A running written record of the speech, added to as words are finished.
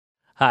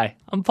Hi,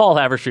 I'm Paul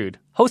Havershood,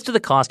 host of The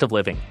Cost of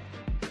Living.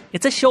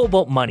 It's a show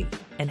about money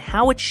and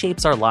how it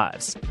shapes our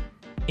lives.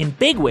 In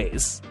big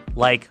ways,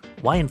 like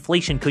why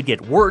inflation could get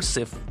worse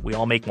if we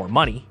all make more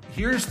money.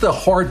 Here's the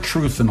hard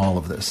truth in all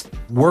of this.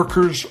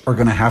 Workers are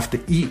going to have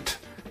to eat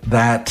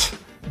that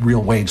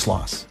real wage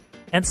loss.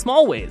 And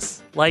small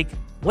ways, like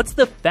what's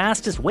the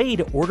fastest way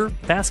to order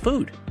fast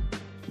food?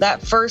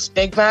 That first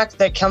Big Mac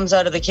that comes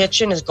out of the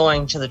kitchen is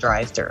going to the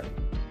drive-thru.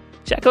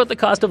 Check out The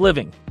Cost of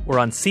Living. We're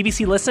on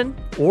CBC Listen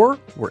or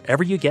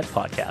wherever you get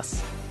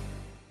podcasts.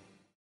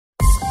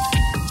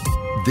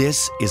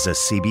 This is a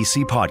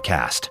CBC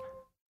podcast.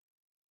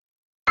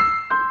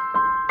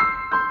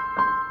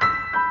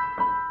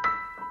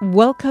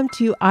 Welcome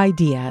to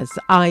Ideas.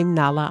 I'm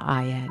Nala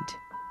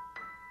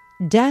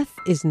Ayed. Death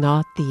is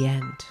not the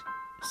end,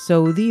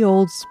 so the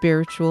old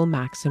spiritual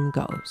maxim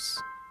goes.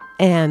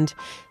 And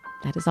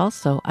that is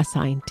also a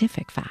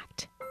scientific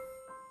fact.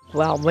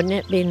 Well, wouldn't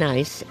it be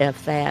nice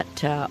if that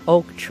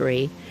oak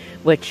tree,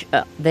 which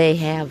they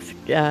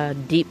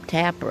have deep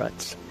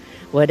taproots,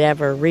 would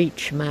ever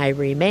reach my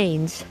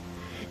remains,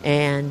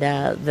 and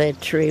the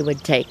tree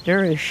would take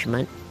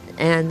nourishment.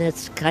 And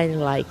it's kind of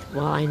like,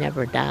 well, I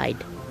never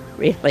died,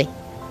 really.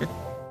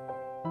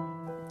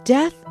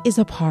 Death is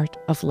a part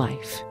of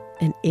life,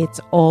 and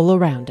it's all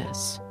around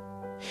us.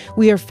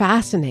 We are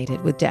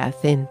fascinated with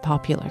death in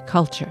popular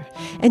culture,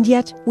 and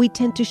yet we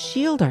tend to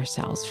shield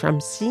ourselves from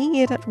seeing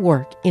it at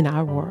work in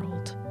our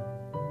world.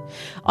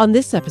 On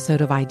this episode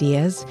of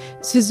Ideas,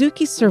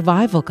 Suzuki's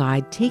survival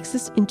guide takes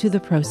us into the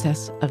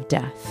process of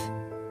death.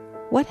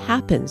 What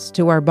happens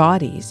to our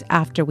bodies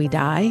after we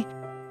die?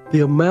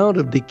 The amount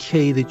of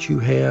decay that you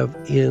have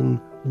in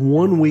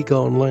 1 week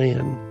on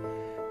land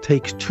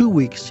takes 2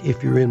 weeks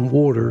if you're in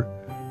water,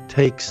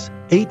 takes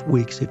 8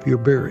 weeks if you're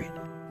buried.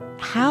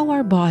 How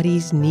our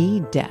bodies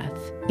need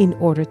death in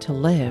order to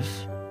live.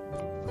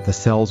 The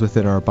cells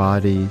within our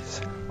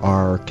bodies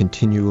are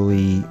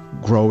continually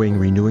growing,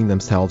 renewing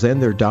themselves,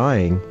 and they're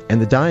dying. And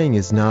the dying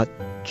is not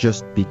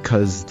just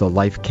because the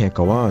life can't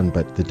go on,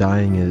 but the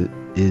dying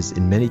is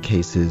in many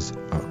cases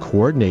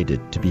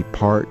coordinated to be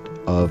part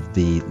of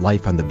the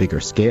life on the bigger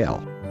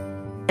scale.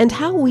 And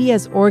how we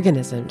as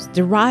organisms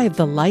derive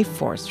the life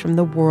force from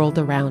the world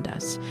around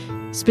us.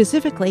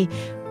 Specifically,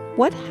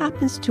 what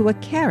happens to a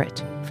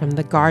carrot from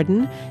the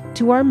garden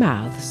to our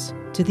mouths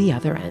to the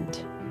other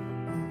end?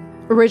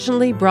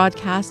 Originally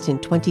broadcast in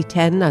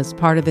 2010 as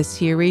part of the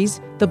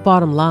series The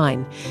Bottom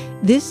Line,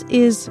 this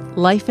is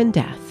Life and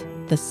Death,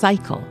 The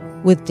Cycle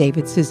with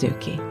David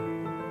Suzuki.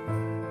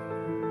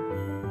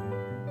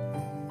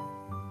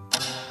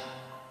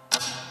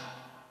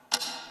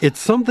 It's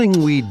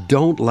something we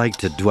don't like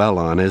to dwell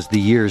on as the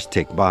years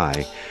tick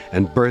by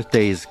and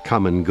birthdays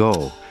come and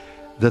go.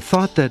 The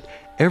thought that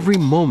every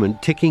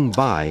moment ticking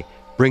by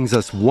brings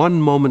us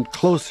one moment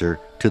closer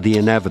to the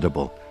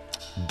inevitable,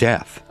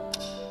 death.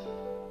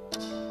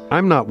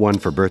 I'm not one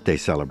for birthday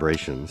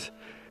celebrations.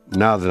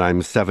 Now that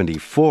I'm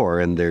 74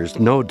 and there's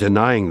no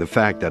denying the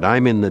fact that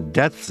I'm in the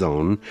death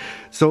zone,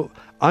 so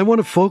I want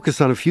to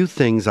focus on a few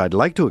things I'd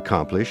like to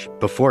accomplish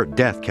before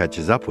death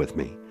catches up with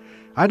me.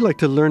 I'd like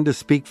to learn to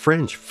speak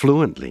French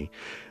fluently,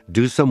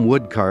 do some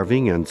wood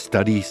carving and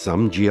study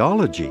some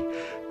geology.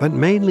 But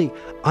mainly,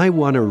 I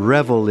want to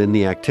revel in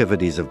the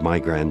activities of my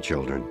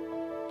grandchildren.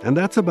 And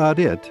that's about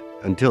it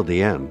until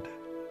the end.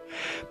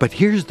 But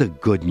here's the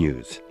good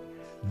news.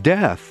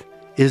 Death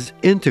is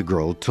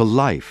integral to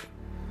life.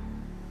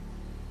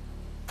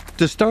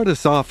 To start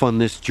us off on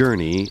this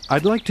journey,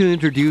 I'd like to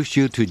introduce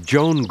you to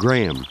Joan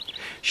Graham.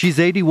 She's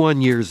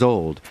 81 years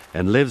old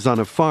and lives on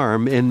a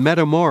farm in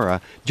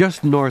Metamora,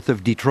 just north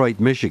of Detroit,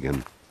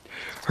 Michigan.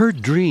 Her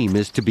dream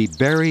is to be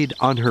buried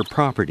on her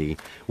property,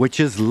 which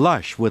is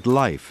lush with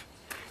life,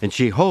 and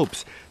she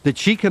hopes that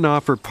she can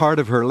offer part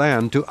of her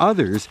land to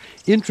others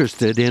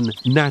interested in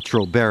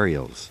natural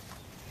burials.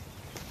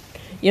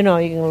 You know,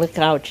 you can look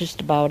out just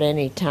about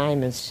any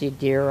time and see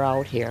deer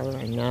out here,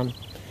 and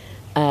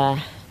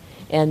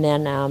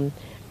then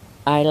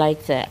I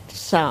like that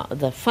sound.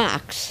 The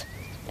fox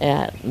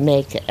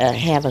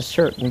have a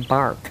certain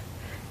bark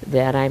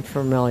that I'm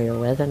familiar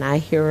with, and I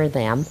hear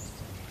them.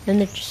 And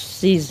the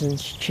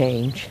seasons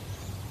change.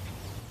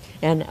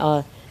 And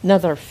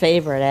another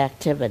favorite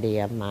activity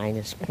of mine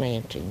is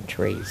planting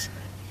trees.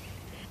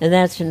 And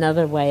that's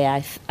another way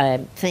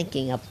I'm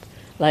thinking of,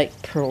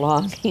 like,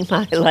 prolonging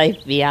my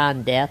life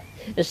beyond death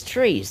is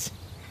trees.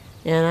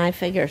 And I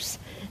figure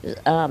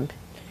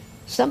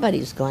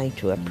somebody's going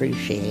to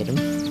appreciate them.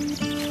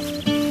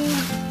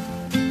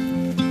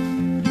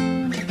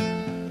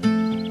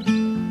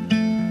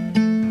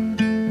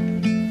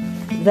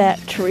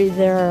 That tree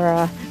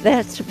there,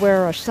 that's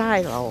where a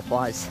silo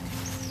was.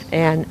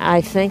 And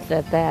I think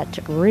that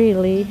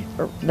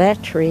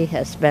tree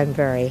has been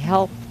very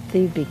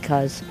healthy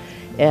because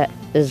it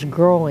is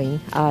growing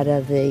out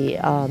of the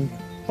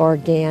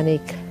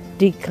organic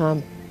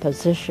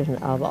decomposition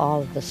of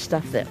all of the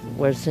stuff that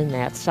was in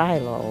that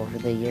silo over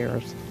the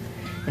years.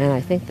 And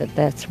I think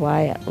that's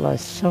why it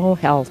was so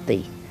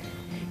healthy.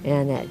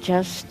 And it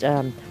just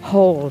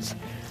holds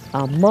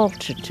a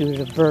multitude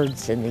of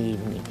birds in the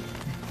evening.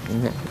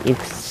 And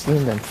you've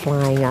seen them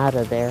flying out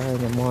of there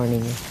in the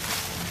morning.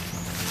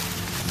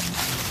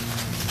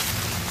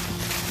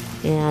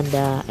 And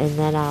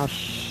then I'll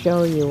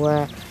show you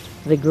where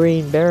the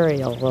green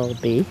burial will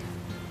be,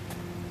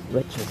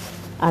 which is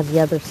on the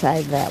other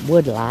side of that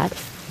woodlot.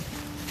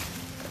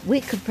 We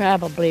could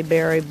probably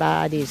bury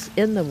bodies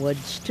in the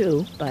woods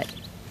too, but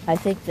I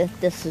think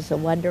that this is a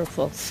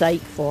wonderful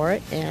site for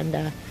it,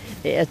 and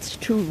it's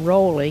too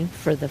rolling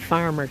for the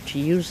farmer to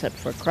use it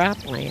for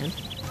cropland.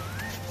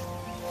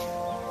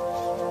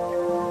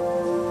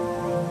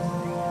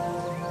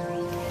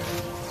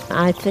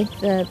 I think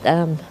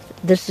that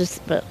this is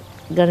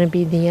going to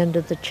be the end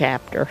of the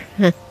chapter.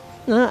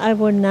 I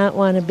would not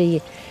want to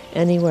be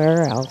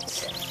anywhere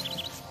else.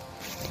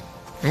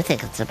 I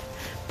think it's a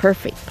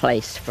perfect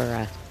place for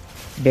a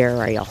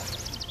burial.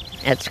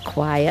 It's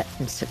quiet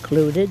and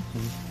secluded.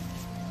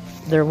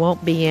 There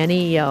won't be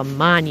any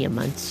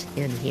monuments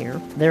in here.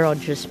 There'll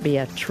just be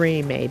a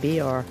tree maybe,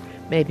 or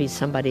maybe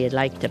somebody would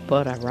like to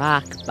put a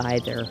rock by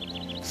their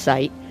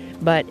site.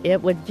 But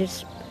it would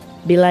just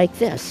be like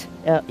this.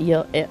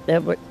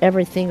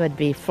 Everything would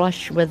be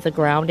flush with the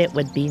ground. It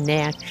would be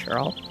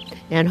natural.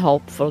 And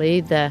hopefully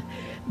the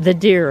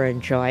deer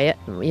enjoy it,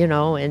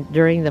 and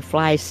during the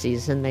fly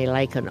season they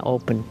like an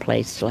open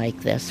place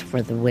like this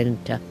for the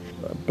wind to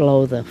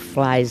blow the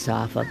flies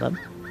off of them.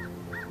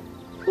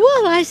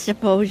 Well, I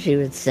suppose you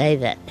would say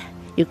that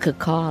you could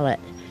call it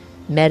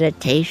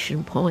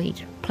meditation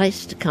point,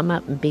 place to come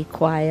up and be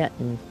quiet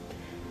and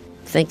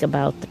think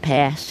about the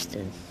past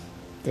and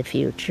the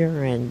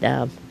future, and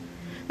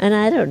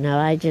I don't know,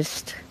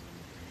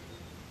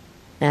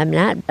 I'm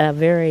not a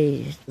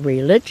very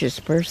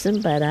religious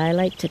person, but I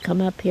like to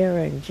come up here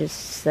and just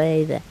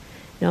say that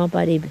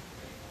nobody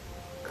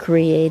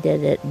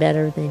created it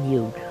better than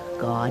you,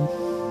 God.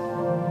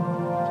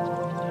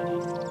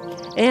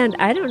 And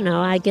I don't know,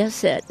 I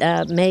guess it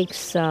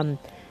makes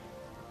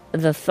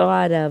the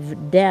thought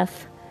of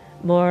death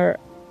more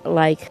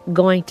like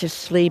going to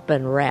sleep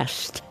and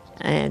rest.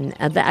 And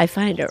I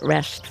find it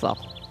restful.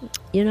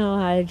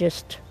 I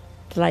just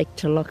like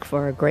to look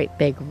for a great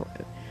big,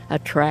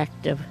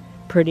 attractive,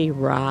 pretty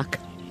rock.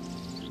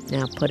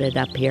 Now put it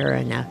up here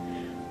in a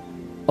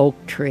oak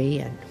tree,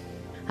 and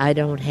I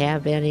don't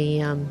have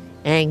any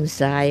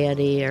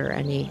anxiety or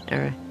any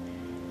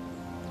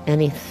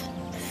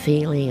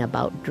feeling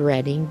about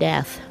dreading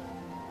death.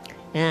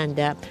 And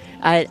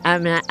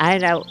I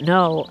don't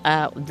know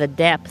the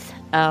depth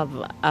of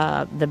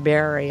the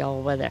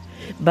burial with it,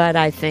 but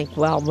I think,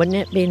 well, wouldn't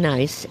it be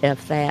nice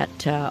if that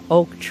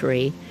oak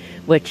tree,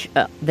 which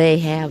they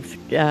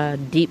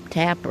have deep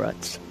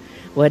taproots,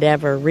 would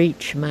ever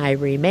reach my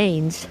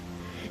remains,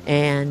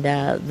 and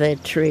the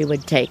tree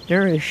would take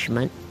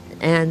nourishment,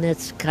 and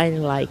it's kind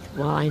of like,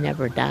 well, I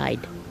never died,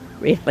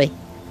 really.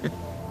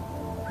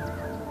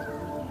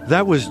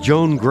 That was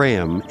Joan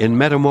Graham in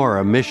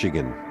Metamora,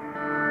 Michigan.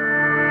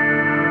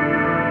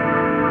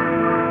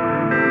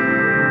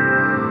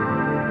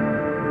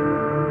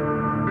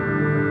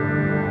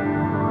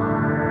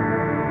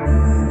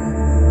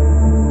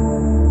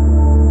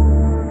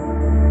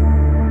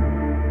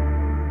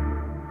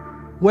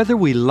 Whether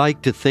we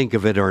like to think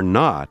of it or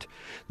not,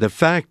 the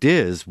fact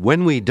is,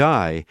 when we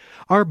die,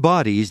 our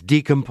bodies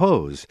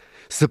decompose,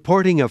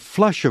 supporting a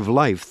flush of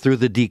life through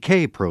the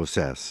decay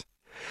process.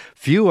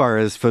 Few are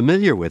as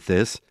familiar with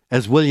this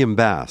as William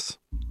Bass.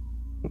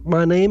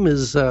 My name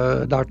is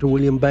Dr.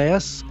 William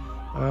Bass.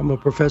 I'm a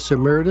professor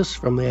emeritus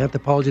from the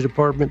anthropology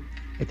department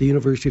at the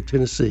University of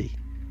Tennessee.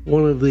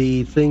 One of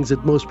the things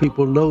that most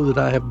people know that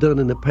I have done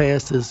in the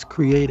past is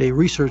create a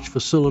research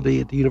facility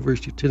at the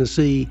University of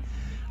Tennessee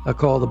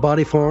called the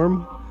Body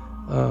Farm.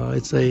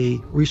 It's a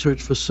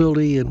research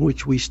facility in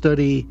which we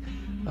study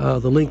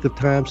the length of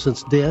time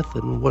since death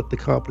and what the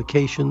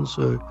complications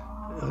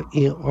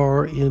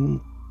are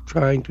in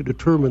trying to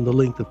determine the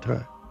length of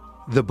time.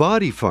 The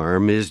Body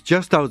Farm is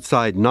just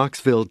outside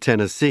Knoxville,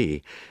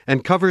 Tennessee,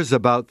 and covers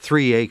about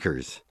 3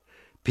 acres.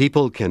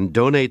 People can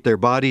donate their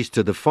bodies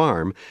to the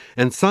farm,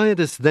 and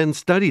scientists then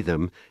study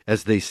them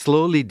as they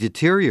slowly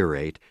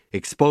deteriorate,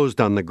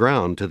 exposed on the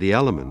ground to the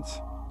elements.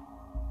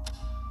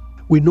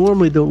 We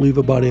normally don't leave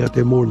a body out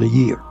there more than a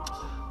year,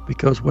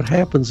 because what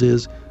happens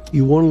is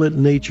you want to let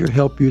nature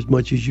help you as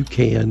much as you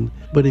can,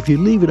 but if you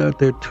leave it out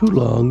there too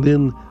long,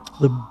 then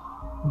the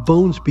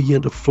bones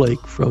begin to flake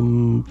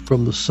from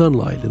the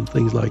sunlight and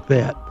things like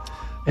that.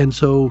 And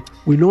so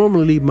we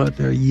normally leave them out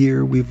there a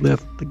year. We've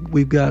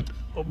got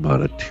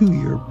about a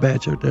 2-year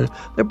batch out there. There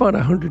are about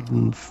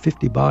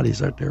 150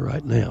 bodies out there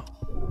right now.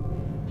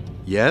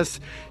 Yes,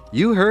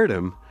 you heard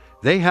him.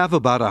 They have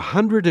about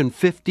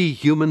 150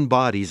 human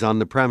bodies on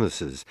the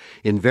premises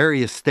in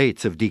various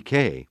states of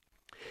decay.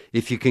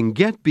 If you can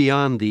get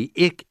beyond the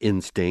ick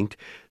instinct,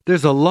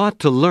 there's a lot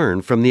to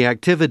learn from the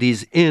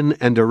activities in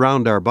and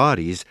around our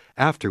bodies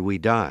after we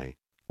die.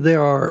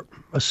 There are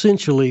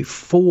essentially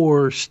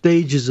 4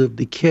 stages of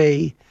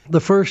decay. The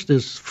first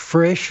is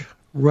fresh,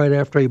 right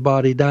after a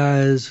body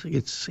dies.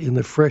 It's in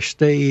the fresh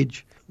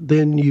stage.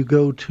 Then you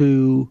go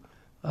to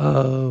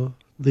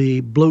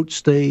the bloat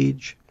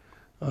stage.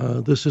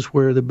 This is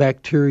where the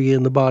bacteria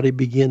in the body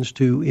begins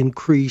to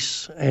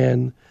increase,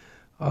 and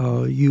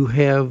you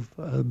have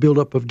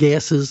buildup of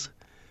gases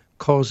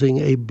causing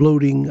a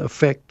bloating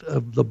effect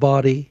of the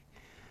body.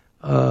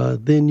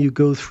 Then you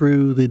go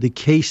through the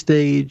decay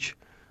stage.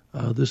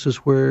 This is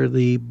where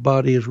the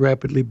body is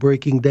rapidly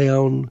breaking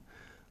down.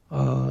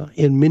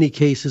 In many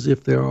cases,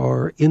 if there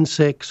are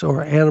insects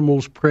or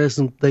animals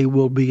present, they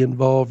will be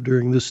involved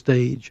during this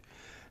stage.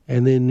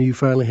 And then you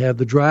finally have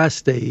the dry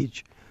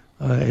stage,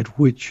 at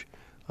which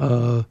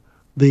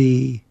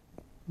the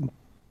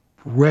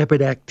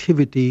rapid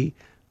activity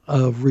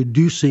of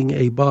reducing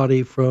a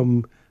body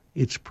from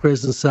its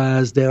present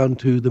size down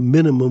to the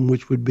minimum,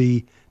 which would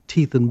be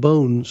teeth and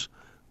bones,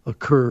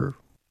 occur.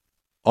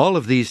 All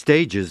of these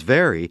stages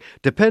vary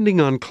depending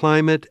on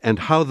climate and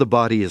how the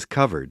body is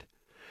covered.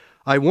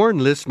 I warn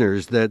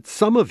listeners that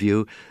some of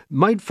you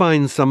might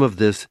find some of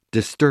this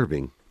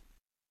disturbing.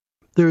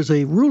 There's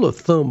a rule of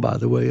thumb, by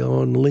the way,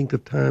 on length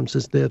of time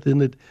since death, in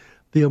that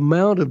the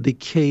amount of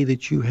decay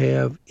that you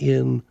have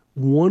in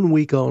 1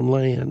 week on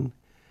land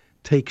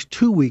takes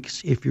 2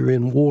 weeks if you're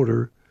in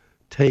water,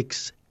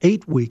 takes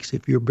 8 weeks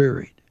if you're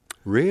buried.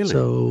 Really?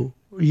 So,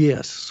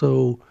 yes.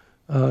 So,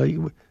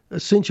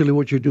 essentially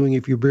what you're doing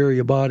if you bury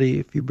a body,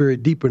 if you bury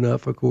it deep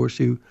enough, of course,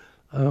 you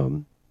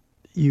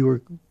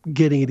are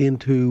getting it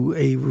into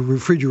a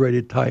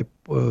refrigerated type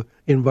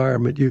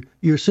environment.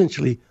 You're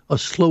essentially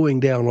slowing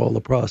down all the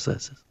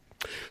processes.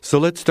 So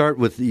let's start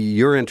with,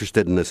 you're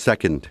interested in the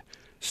second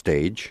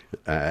stage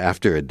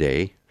after a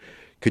day.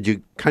 Could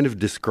you kind of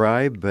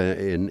describe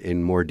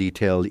in more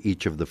detail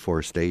each of the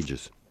 4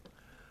 stages?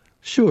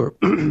 Sure.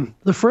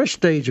 The fresh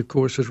stage, of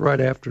course, is right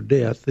after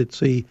death. It's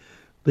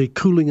the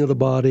cooling of the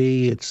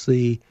body. It's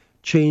the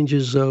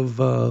changes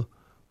of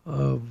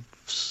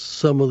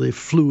some of the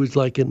fluids,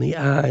 like in the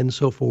eye and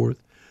so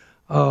forth.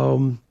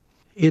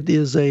 It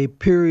is a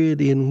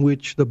period in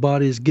which the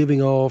body is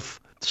giving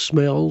off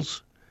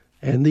smells,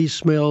 and these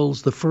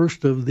smells, the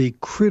first of the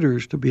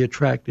critters to be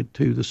attracted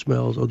to the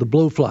smells are the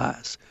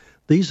blowflies.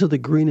 These are the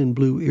green and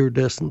blue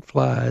iridescent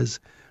flies.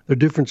 They're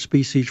different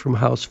species from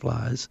house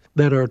flies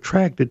that are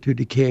attracted to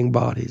decaying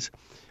bodies,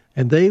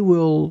 and they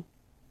will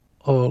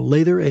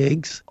lay their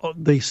eggs.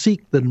 They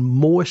seek the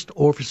moist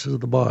orifices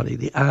of the body,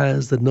 the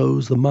eyes, the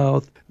nose, the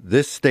mouth.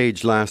 This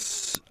stage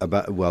lasts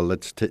about, well,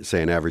 let's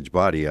say an average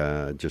body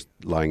just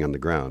lying on the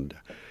ground.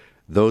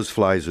 Those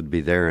flies would be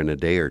there in a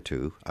day or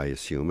two, I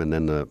assume, and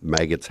then the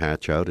maggots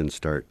hatch out and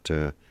start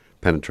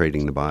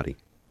penetrating the body.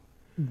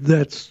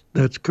 That's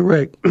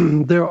correct.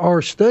 There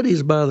are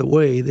studies, by the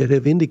way, that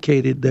have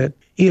indicated that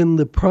in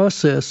the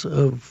process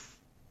of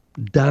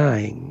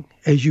dying,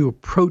 as you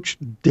approach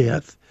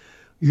death,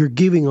 you're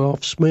giving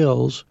off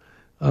smells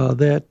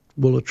that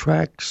will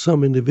attract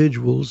some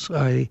individuals,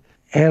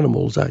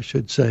 animals, I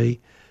should say,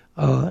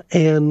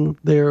 and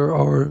there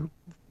are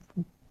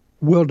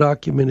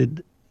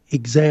well-documented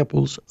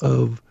examples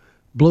of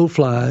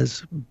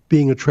blowflies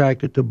being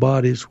attracted to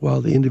bodies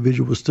while the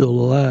individual was still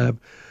alive.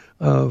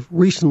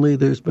 Recently,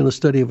 there's been a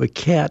study of a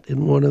cat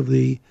in one of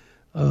the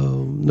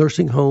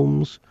nursing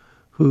homes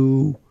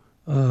who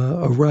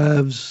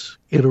arrives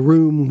in a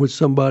room which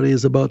somebody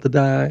is about to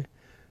die.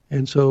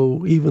 And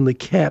so even the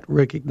cat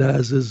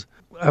recognizes,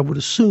 I would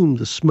assume,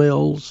 the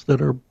smells that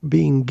are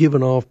being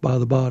given off by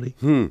the body.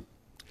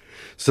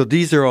 So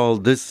this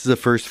is the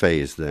first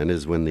phase then,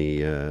 is when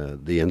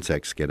the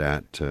insects get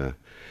at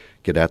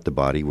the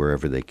body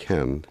wherever they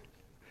can,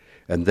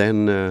 and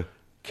then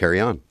carry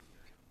on.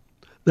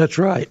 That's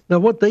right. Now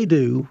what they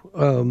do,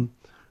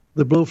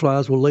 the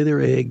blowflies will lay their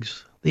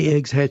eggs. The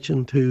eggs hatch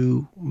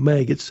into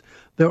maggots.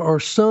 There are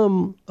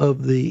some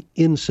of the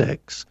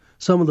insects,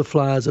 some of the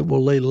flies that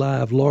will lay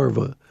live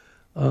larvae,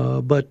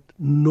 but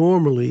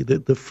normally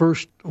the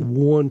first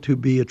one to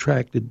be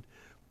attracted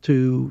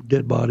to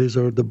dead bodies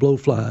are the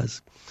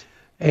blowflies.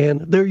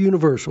 And they're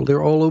universal.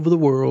 They're all over the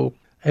world.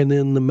 And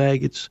then the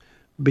maggots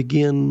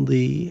begin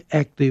the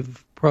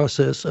active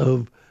process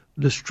of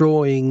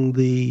destroying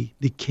the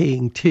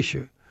decaying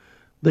tissue.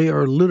 They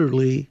are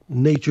literally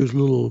nature's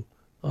little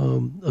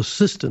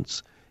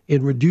assistants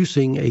in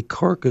reducing a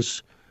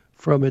carcass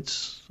from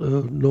its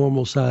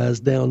normal size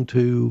down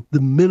to the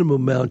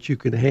minimum amount you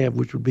can have,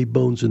 which would be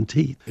bones and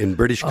teeth. In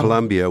British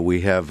Columbia,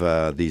 we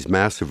have these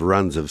massive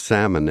runs of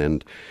salmon,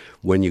 and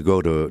when you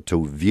go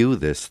to view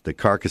this, the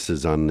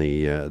carcasses on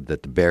that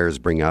the bears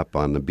bring up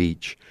on the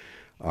beach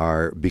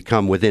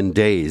become within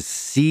days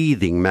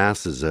seething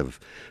masses of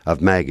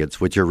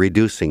maggots, which are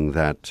reducing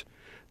that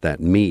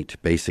meat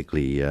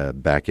basically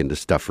back into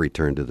stuff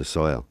returned to the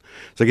soil.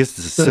 So I guess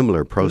it's a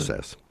similar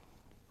process.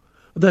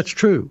 That's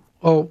true.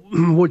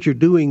 What you're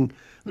doing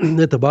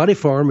at the body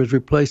farm is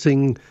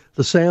replacing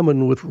the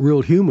salmon with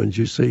real humans,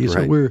 you see.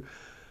 Right. So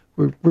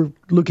we're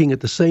looking at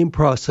the same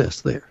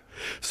process there.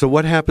 So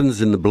what happens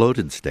in the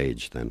bloated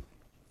stage then?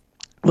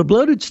 The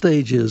bloated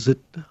stage is that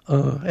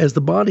as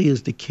the body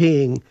is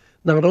decaying,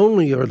 not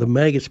only are the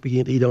maggots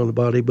beginning to eat on the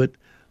body, but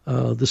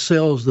the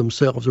cells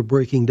themselves are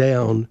breaking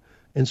down.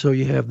 And so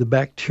you have the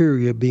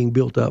bacteria being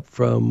built up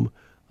from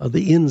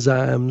the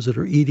enzymes that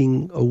are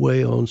eating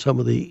away on some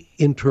of the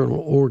internal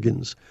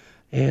organs.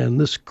 And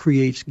this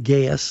creates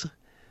gas.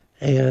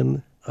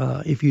 And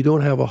if you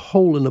don't have a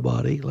hole in the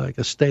body, like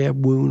a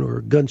stab wound or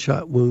a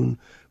gunshot wound,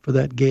 for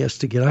that gas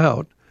to get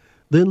out,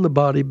 then the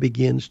body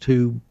begins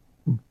to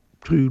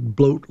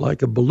bloat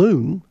like a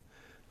balloon.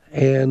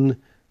 And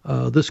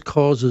this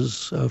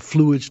causes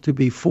fluids to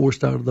be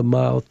forced out of the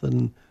mouth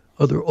and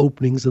other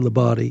openings in the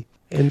body.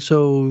 And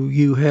so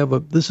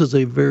this is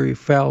a very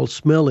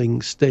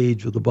foul-smelling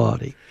stage of the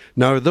body.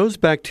 Now, are those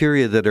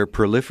bacteria that are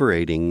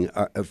proliferating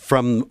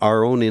from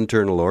our own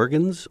internal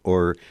organs,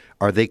 or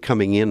are they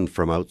coming in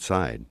from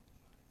outside?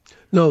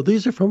 No,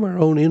 these are from our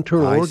own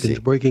internal organs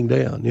breaking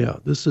down. Yeah,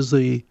 this is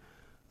the...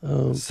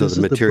 so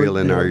the material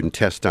in our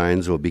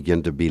intestines will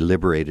begin to be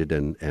liberated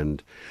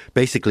and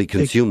basically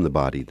consume the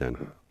body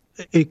then.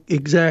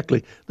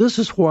 Exactly. This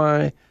is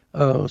why,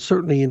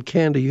 certainly in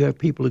Canada, you have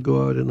people who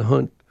go out and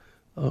hunt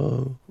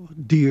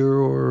deer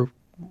or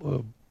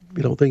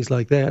things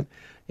like that,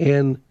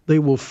 and they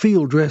will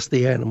field dress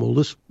the animal.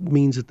 This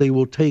means that they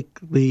will take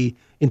the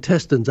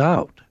intestines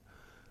out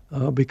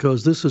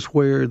because this is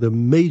where the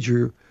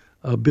major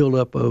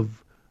buildup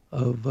of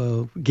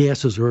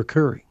gases are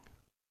occurring.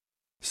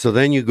 So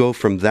then you go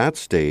from that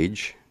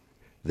stage,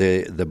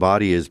 the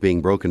body is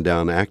being broken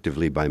down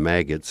actively by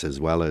maggots as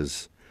well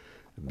as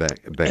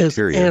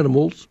bacteria. As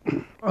animals,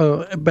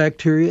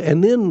 bacteria,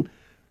 and then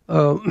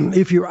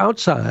if you're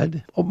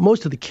outside,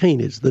 most of the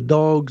canids, the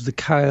dogs, the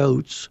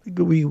coyotes,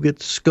 we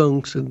get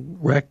skunks and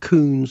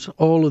raccoons,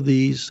 all of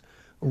these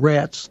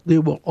rats, they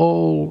will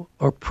all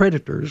are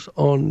predators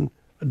on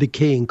a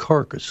decaying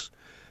carcass.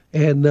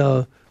 And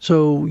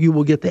so you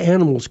will get the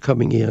animals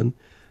coming in,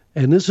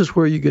 and this is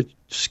where you get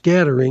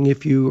scattering.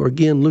 If you are,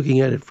 again, looking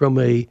at it from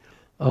a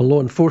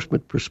law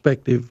enforcement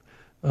perspective,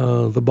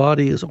 the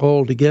body is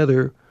all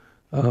together.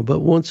 But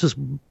once this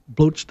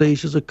bloat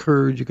stage has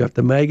occurred, you got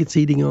the maggots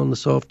eating on the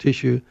soft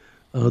tissue.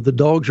 The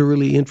dogs are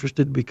really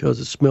interested because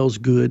it smells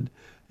good,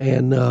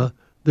 and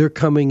they're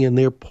coming and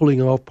they're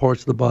pulling off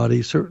parts of the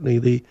body, certainly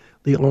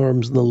the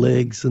arms and the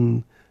legs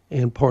and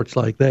parts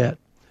like that.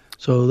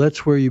 So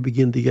that's where you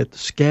begin to get the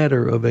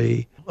scatter of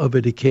a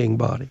decaying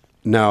body.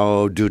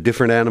 Now, do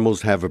different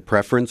animals have a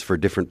preference for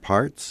different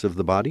parts of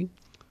the body?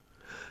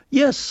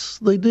 Yes,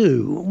 they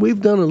do. We've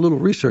done a little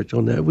research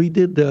on that. We've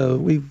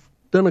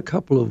done a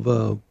couple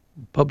of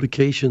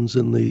publications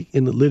in the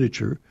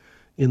literature,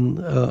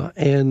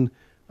 and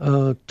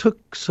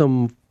took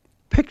some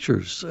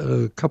pictures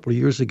a couple of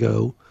years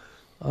ago.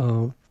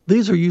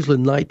 These are usually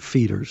night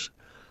feeders,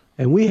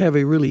 and we have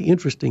a really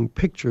interesting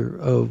picture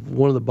of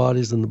one of the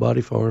bodies in the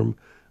body farm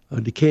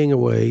decaying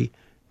away,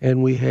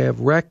 and we have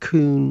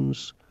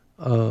raccoons,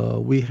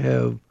 we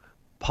have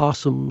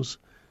possums,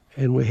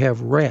 and we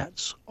have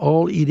rats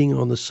all eating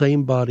on the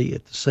same body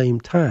at the same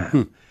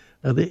time.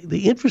 Now,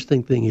 the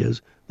interesting thing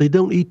is they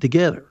don't eat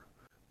together.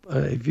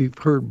 If you've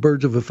heard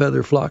birds of a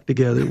feather flock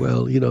together,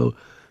 well,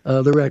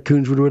 the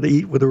raccoons would want to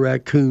eat with the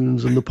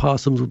raccoons and the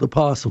possums with the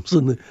possums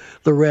and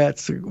the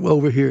rats are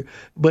over here.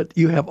 But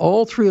you have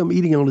all three of them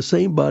eating on the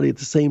same body at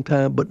the same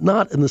time, but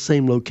not in the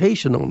same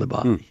location on the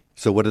body.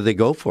 So what do they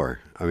go for?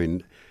 I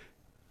mean,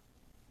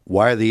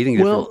 why are they eating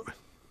different?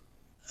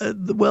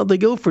 Well, they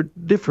go for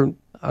different.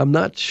 I'm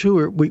not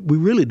sure. We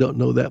really don't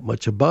know that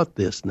much about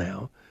this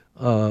now,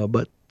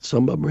 but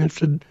some of them are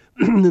interested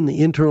in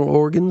the internal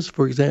organs,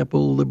 for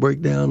example, the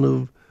breakdown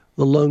of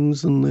the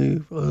lungs and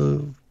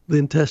the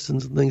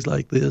intestines and things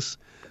like this.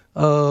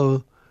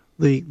 The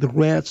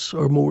rats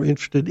are more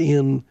interested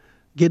in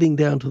getting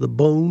down to the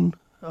bone.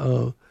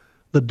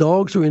 The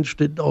dogs are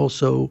interested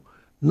also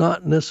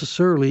not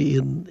necessarily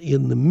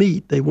in the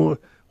meat.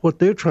 What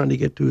they're trying to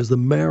get to is the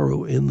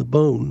marrow in the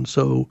bone.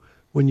 So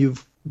when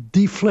you've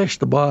defleshed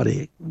the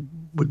body,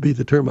 would be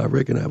the term I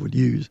reckon I would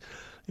use.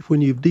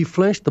 When you've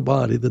defleshed the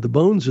body, that the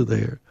bones are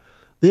there,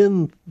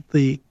 then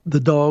the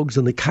dogs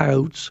and the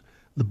coyotes,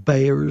 the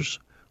bears,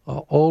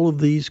 all of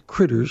these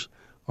critters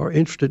are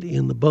interested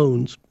in the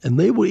bones, and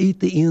they will eat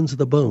the ends of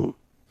the bone.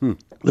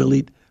 They'll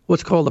eat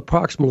what's called the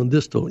proximal and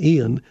distal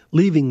end,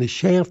 leaving the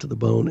shaft of the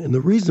bone, and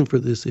the reason for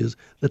this is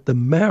that the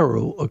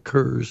marrow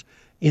occurs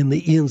in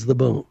the ends of the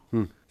bone.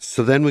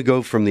 So then we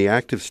go from the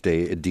active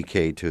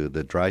decay to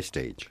the dry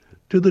stage.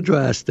 To the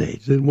dry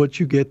stage. And what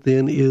you get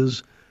then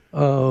is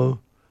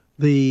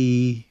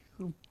the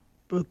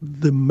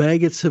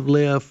maggots have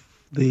left,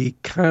 the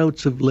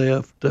coyotes have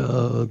left,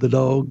 the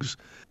dogs.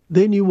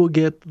 Then you will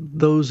get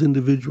those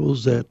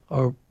individuals that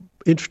are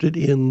interested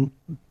in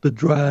the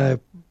dry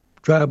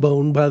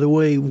bone. By the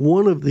way,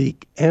 one of the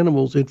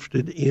animals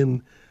interested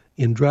in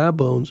dry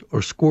bones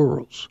are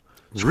squirrels.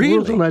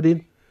 Squirrels really? are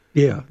not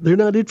they're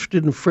not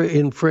interested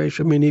in fresh.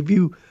 I mean, if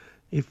you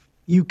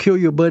kill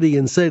your buddy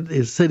and set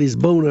his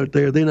bone out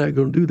there, they're not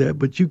going to do that.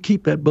 But you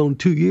keep that bone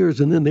 2 years,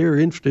 and then they're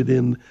interested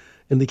in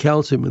the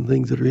calcium and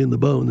things that are in the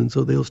bone, and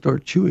so they'll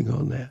start chewing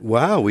on that.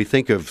 Wow, we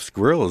think of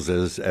squirrels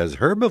as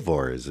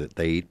herbivores, that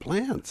they eat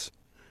plants.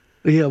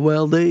 Yeah,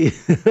 well, they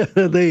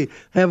they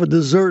have a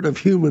dessert of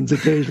humans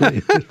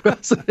occasionally.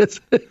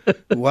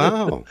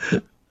 Wow.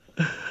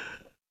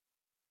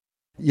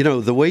 You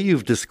know, the way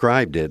you've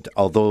described it,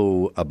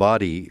 although a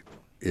body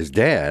is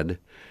dead,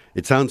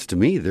 it sounds to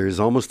me there's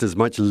almost as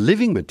much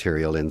living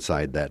material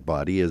inside that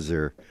body as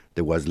there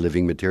was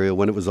living material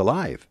when it was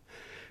alive.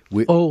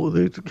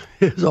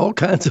 There's all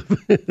kinds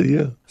of,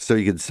 yeah. So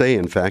you could say,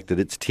 in fact, that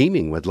it's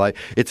teeming with life.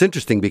 It's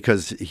interesting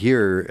because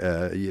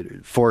here,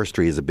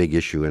 forestry is a big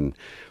issue in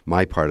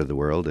my part of the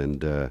world,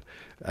 and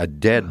a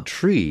dead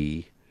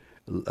tree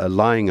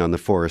lying on the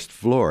forest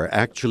floor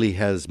actually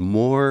has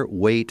more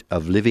weight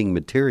of living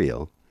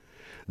material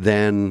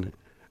than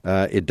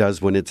it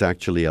does when it's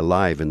actually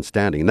alive and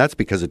standing. And that's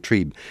because a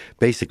tree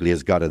basically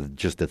has got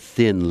just a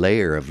thin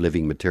layer of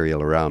living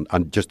material around,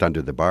 just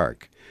under the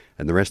bark,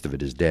 and the rest of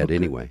it is dead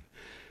anyway.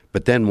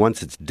 But then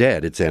once it's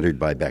dead, it's entered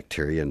by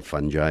bacteria and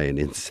fungi and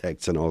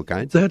insects and all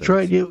kinds of things. That's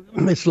right.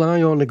 It's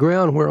lying on the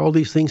ground where all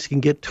these things can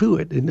get to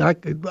it. And I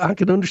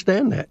could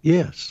understand that,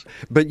 yes.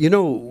 But, you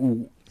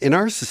know, in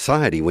our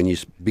society, when you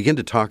begin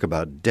to talk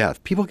about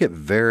death, people get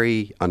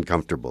very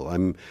uncomfortable.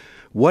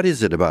 What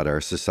is it about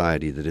our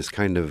society that has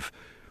kind of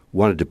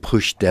wanted to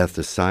push death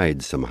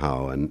aside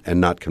somehow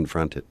and not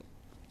confront it?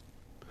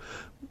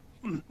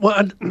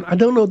 Well, I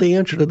don't know the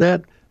answer to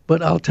that,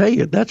 but I'll tell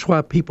you, that's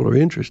why people are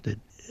interested.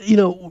 You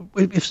know,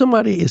 if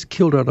somebody is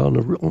killed out on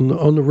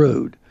the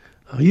road,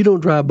 you don't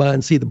drive by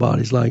and see the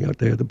bodies lying out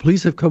there. The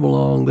police have come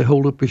along, they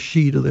hold up a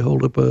sheet or they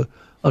hold up a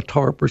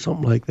tarp or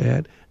something like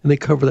that, and they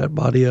cover that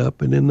body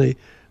up, and then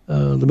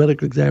the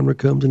medical examiner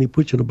comes and he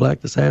puts you in a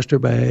black disaster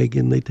bag,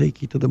 and they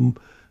take you to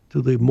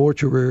the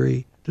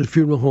mortuary, to the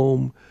funeral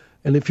home,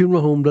 and the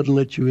funeral home doesn't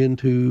let you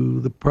into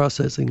the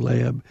processing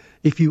lab.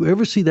 If you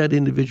ever see that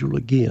individual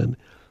again,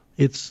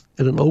 it's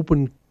at an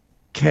open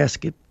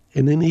casket,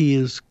 and then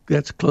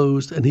that's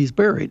closed and he's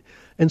buried.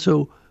 And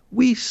so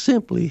we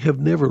simply have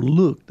never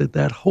looked at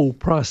that whole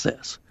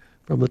process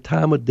from the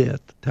time of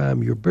death to the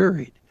time you're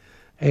buried.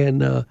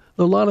 And a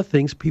lot of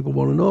things people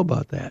want to know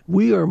about that.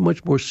 We are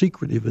much more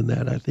secretive in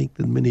that, I think,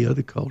 than many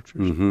other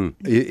cultures.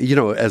 Mm-hmm. You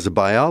know, as a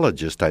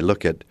biologist, I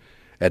look at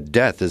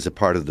death as a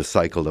part of the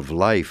cycle of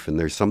life, and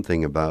there's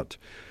something about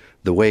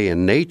the way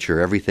in nature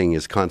everything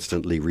is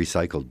constantly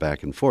recycled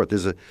back and forth.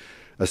 There's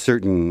a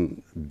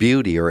certain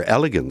beauty or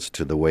elegance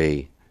to the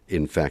way,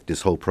 in fact,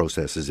 this whole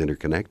process is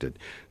interconnected.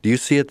 Do you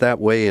see it that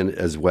way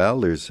as well?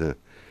 There's a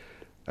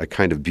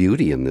kind of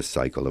beauty in this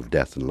cycle of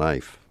death and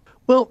life.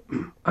 Well,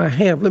 I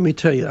have. Let me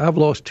tell you, I've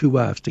lost 2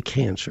 wives to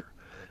cancer,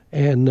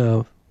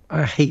 and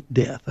I hate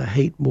death. I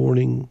hate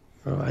mourning.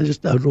 I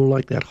don't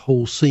like that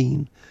whole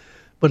scene.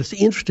 But it's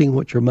interesting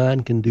what your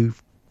mind can do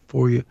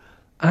for you.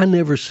 I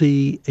never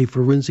see a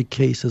forensic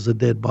case as a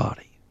dead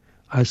body.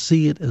 I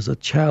see it as a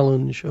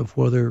challenge of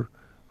whether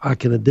I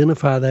can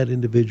identify that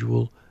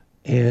individual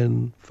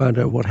and find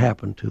out what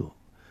happened to them.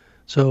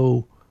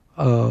 So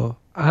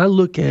I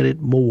look at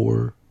it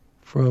more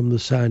from the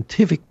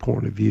scientific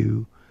point of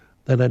view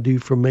than I do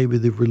from maybe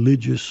the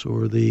religious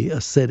or the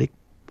ascetic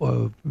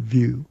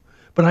view.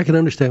 But I can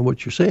understand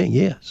what you're saying,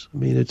 yes. I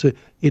mean,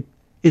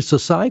 it's a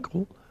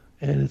cycle,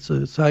 and it's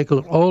a cycle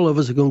all of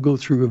us are going to go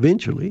through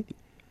eventually.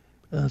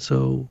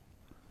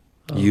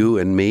 You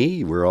and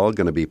me, we're all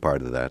going to be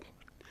part of that.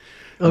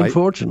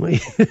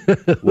 Unfortunately.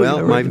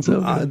 Well,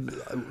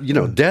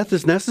 death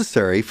is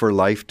necessary for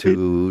life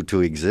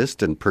to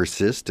exist and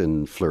persist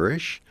and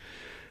flourish.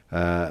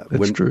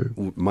 That's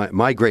true.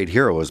 My great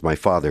hero was my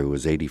father, who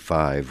was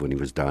 85 when he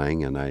was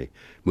dying, and I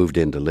moved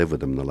in to live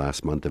with him the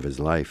last month of his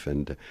life.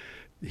 And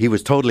he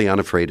was totally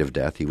unafraid of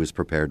death. He was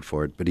prepared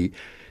for it. But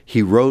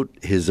he wrote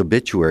his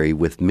obituary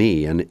with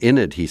me, and in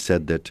it he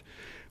said that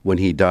when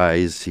he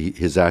dies,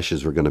 his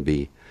ashes were going to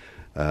be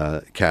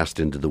cast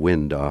into the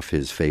wind off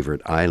his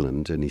favorite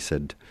island. And he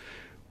said,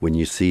 when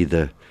you see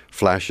the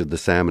flash of the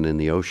salmon in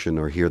the ocean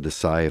or hear the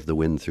sigh of the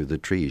wind through the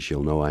trees,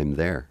 you'll know I'm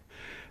there.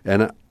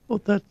 And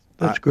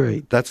that's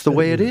great. That's the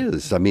way it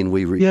is. I mean,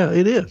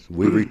 it is.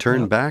 We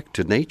return back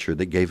to nature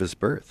that gave us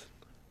birth.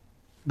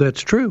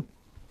 That's true.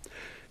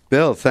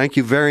 Bill, thank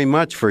you very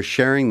much for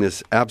sharing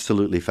this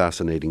absolutely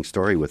fascinating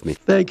story with me.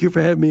 Thank you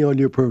for having me on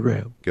your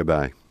program.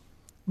 Goodbye.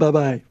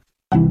 Bye-bye.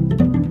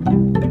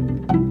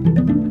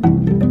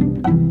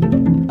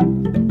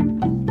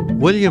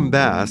 William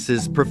Bass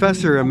is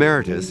Professor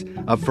Emeritus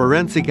of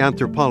Forensic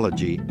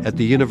Anthropology at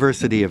the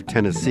University of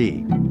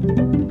Tennessee.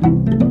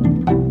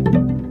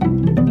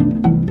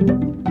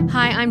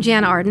 Hi, I'm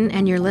Jan Arden,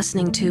 and you're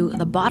listening to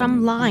The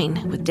Bottom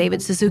Line with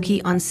David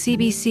Suzuki on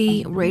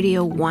CBC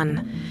Radio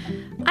 1.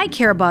 I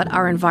care about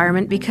our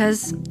environment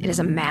because it is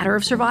a matter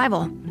of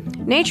survival.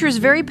 Nature is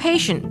very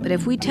patient, but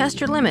if we test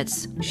her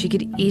limits, she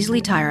could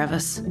easily tire of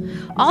us.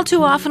 All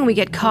too often, we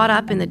get caught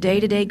up in the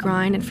day-to-day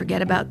grind and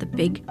forget about the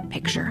big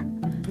picture.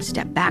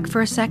 Step back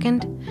for a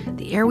second.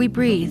 The air we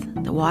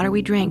breathe, the water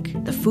we drink,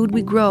 the food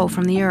we grow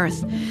from the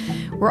earth.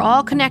 We're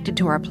all connected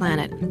to our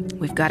planet.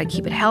 We've got to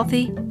keep it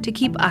healthy to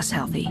keep us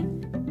healthy.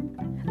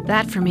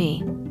 That, for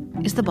me,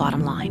 is the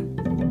bottom line.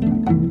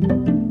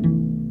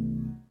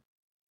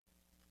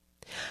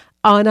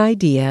 On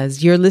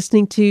Ideas, you're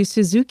listening to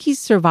Suzuki's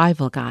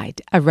Survival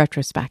Guide, a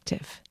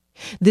retrospective.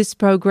 This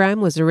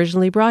program was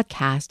originally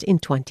broadcast in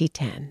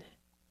 2010.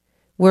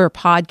 We're a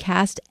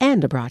podcast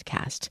and a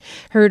broadcast,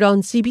 heard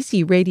on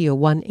CBC Radio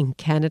 1 in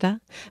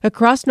Canada,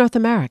 across North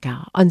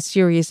America on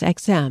Sirius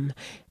XM,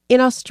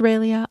 in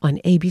Australia on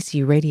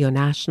ABC Radio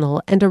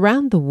National, and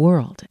around the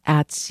world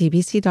at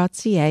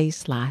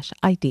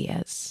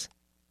cbc.ca/ideas.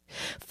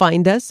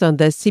 Find us on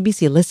the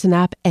CBC Listen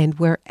app and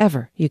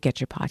wherever you get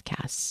your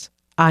podcasts.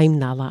 I'm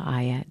Nala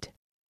Ayed.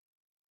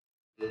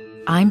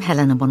 I'm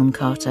Helena Bonham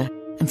Carter,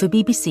 and for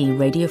BBC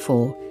Radio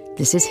 4,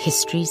 this is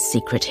History's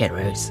Secret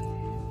Heroes,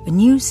 a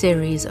new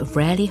series of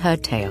rarely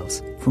heard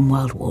tales from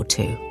World War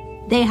II.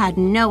 They had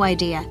no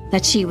idea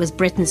that she was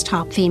Britain's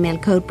top female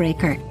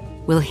codebreaker.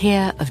 We'll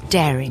hear of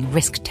daring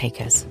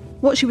risk-takers.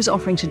 What she was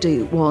offering to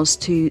do was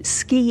to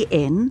ski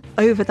in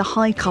over the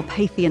high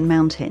Carpathian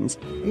Mountains.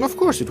 Of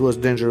course it was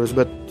dangerous,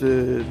 but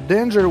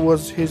danger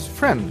was his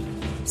friend.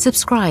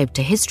 Subscribe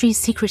to History's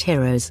Secret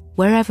Heroes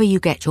wherever you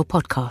get your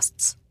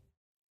podcasts.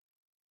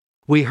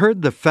 We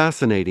heard the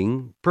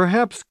fascinating,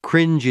 perhaps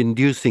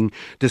cringe-inducing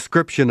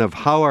description of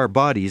how our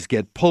bodies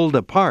get pulled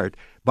apart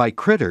by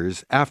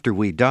critters after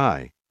we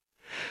die.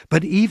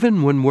 But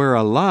even when we're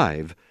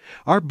alive,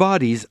 our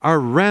bodies are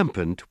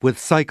rampant with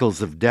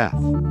cycles of death.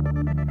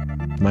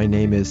 My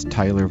name is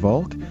Tyler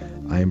Volk.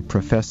 I am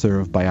professor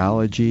of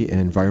biology and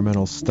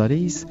environmental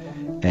studies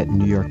at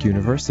New York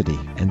University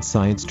and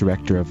science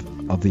director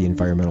of the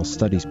environmental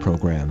studies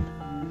program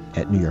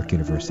at New York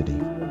University.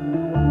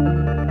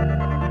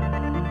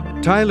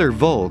 Tyler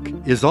Volk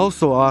is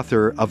also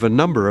author of a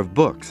number of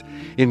books,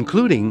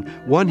 including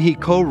one he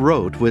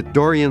co-wrote with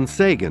Dorian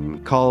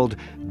Sagan called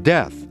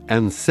Death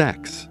and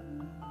Sex.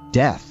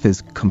 Death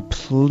is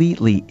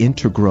completely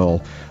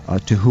integral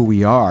to who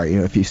we are. You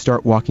know, if you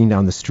start walking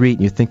down the street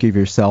and you think of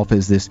yourself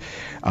as this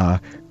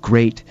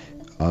great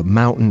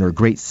mountain or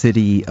great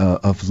city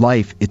of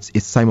life, it's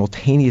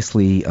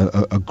simultaneously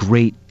a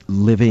great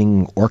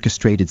living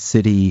orchestrated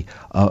city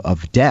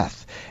of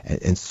death.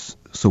 And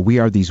so we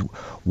are these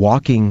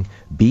walking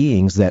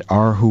beings that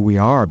are who we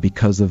are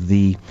because of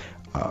the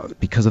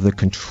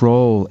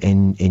control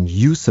and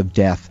use of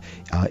death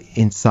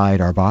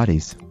inside our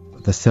bodies.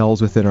 The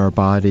cells within our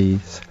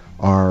bodies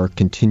are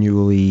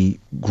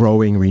continually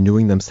growing,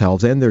 renewing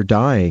themselves, and they're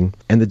dying.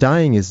 And the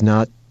dying is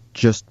not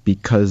just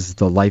because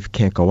the life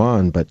can't go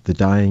on, but the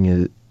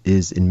dying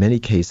is in many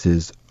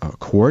cases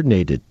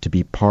coordinated to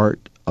be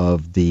part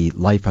of the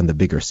life on the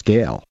bigger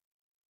scale.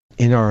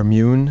 In our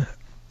immune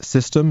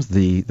systems,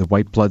 the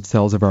white blood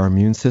cells of our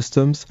immune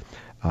systems,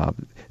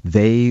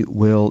 they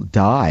will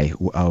die,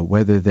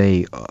 whether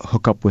they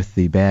hook up with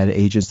the bad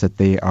agents that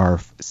they are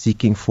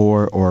seeking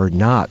for or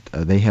not.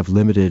 They have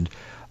limited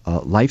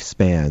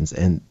lifespans,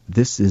 and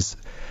this is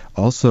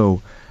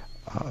also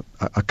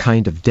a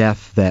kind of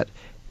death that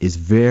is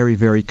very,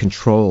 very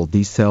controlled.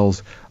 These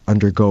cells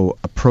undergo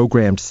a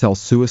programmed cell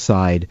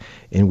suicide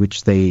in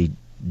which they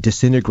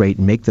disintegrate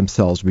and make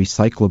themselves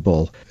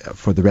recyclable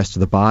for the rest of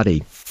the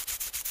body.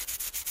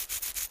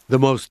 The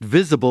most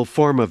visible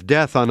form of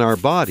death on our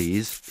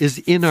bodies is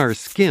in our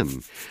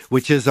skin,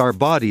 which is our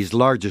body's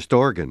largest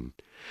organ.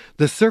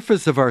 The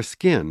surface of our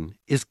skin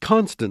is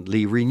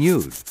constantly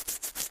renewed.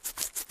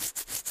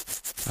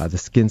 The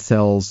skin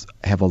cells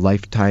have a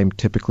lifetime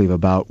typically of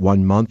about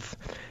 1 month.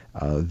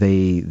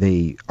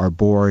 They are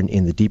born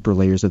in the deeper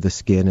layers of the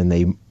skin, and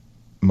they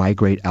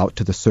migrate out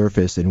to the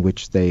surface, in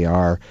which they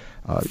are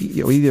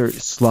either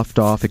sloughed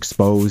off,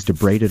 exposed, or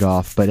braided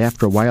off, but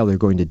after a while they're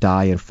going to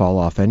die and fall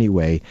off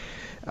anyway.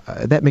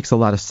 That makes a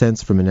lot of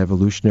sense from an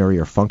evolutionary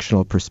or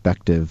functional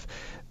perspective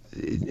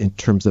in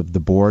terms of the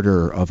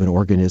border of an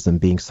organism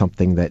being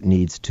something that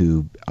needs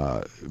to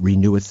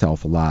renew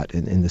itself a lot,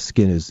 and the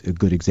skin is a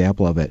good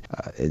example of it.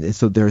 And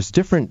so there's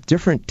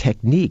different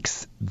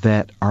techniques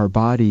that our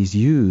bodies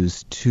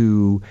use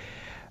to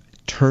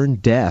turn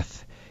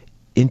death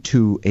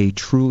into a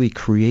truly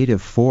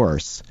creative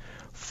force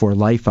for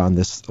life on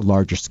this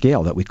larger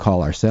scale that we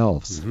call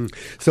ourselves. Mm-hmm.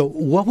 So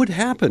what would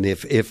happen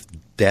if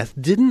death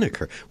didn't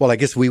occur? Well, I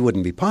guess we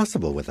wouldn't be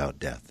possible without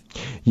death.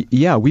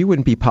 Yeah, we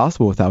wouldn't be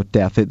possible without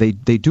death. They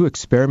do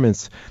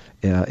experiments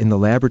in the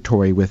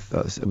laboratory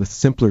with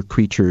simpler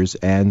creatures,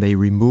 and they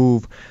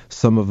remove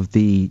some of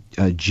the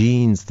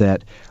genes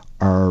that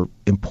are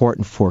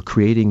important for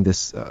creating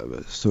this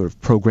sort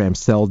of programmed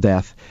cell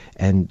death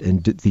and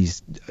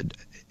these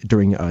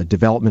during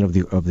development of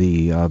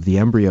the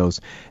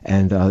embryos,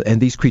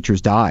 and these creatures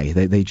die.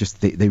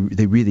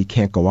 They really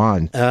can't go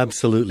on.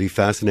 Absolutely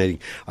fascinating.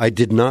 I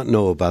did not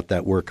know about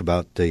that work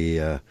about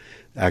the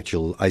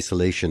actual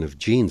isolation of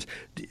genes.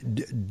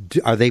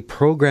 Are they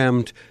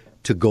programmed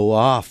to go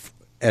off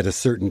at a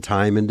certain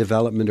time in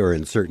development or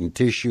in certain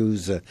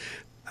tissues?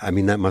 I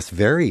mean, that must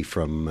vary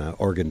from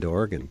organ to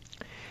organ.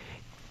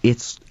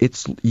 Yes,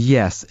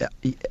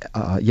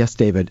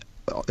 David.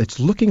 It's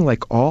looking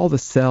like all the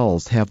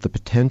cells have the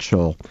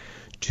potential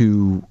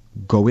to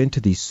go into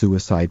these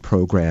suicide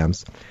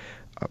programs.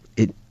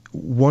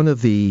 One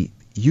of the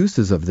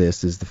uses of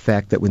this is the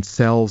fact that when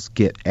cells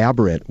get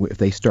aberrant, if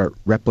they start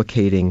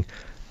replicating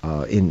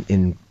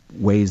in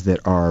ways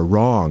that are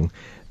wrong,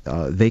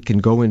 they can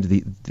go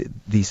into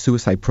these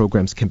suicide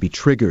programs can be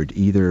triggered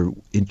either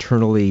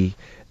internally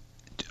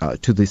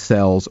to the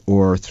cells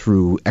or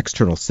through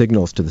external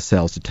signals to the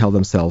cells to tell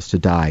themselves to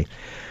die.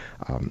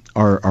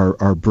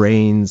 Our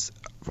brains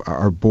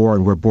we're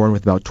born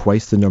with about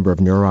twice the number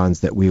of neurons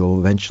that we will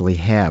eventually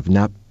have,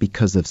 not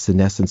because of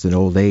senescence and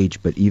old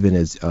age, but even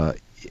as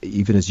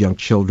young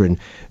children,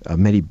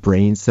 many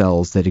brain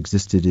cells that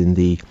existed in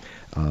the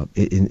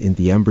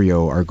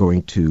embryo or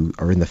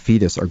in the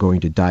fetus are going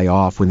to die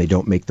off when they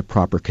don't make the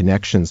proper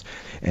connections.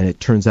 And it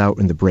turns out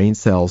in the brain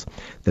cells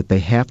that they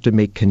have to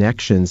make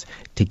connections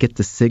to get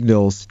the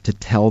signals to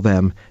tell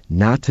them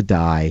not to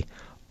die.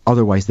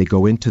 Otherwise, they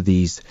go into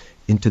these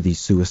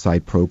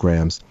suicide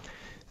programs.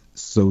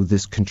 So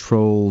this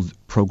controlled,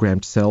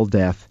 programmed cell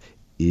death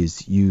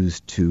is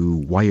used to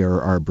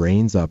wire our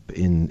brains up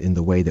in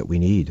the way that we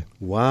need.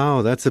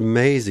 Wow, that's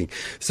amazing.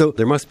 So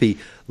there must be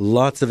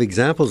lots of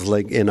examples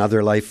like in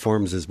other life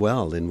forms as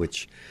well in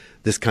which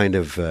this kind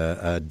of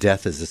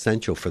death is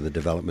essential for the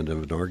development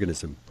of an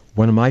organism.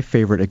 One of my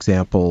favorite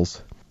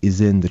examples is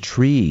in the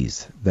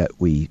trees that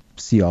we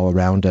see all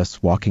around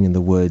us, walking in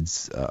the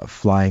woods,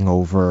 flying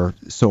over.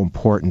 So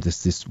important,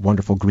 this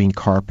wonderful green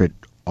carpet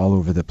all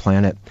over the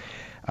planet.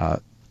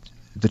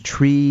 The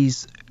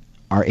trees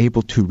are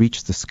able to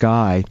reach the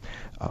sky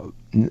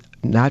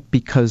not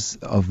because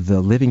of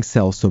the living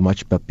cells so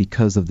much, but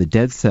because of the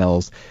dead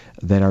cells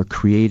that are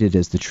created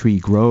as the tree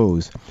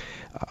grows.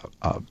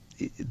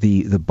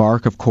 The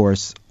bark, of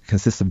course,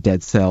 consists of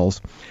dead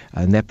cells,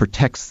 and that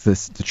protects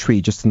the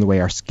tree just in the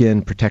way our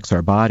skin protects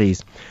our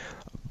bodies.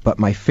 But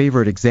my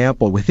favorite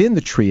example within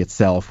the tree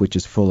itself, which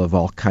is full of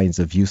all kinds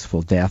of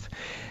useful death,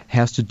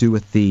 has to do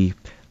with the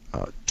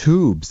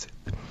tubes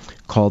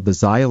called the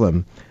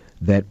xylem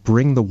that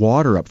bring the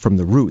water up from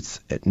the roots,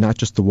 not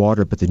just the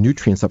water, but the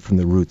nutrients up from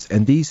the roots.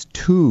 And these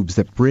tubes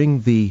that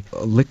bring the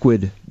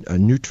liquid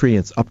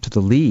nutrients up to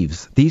the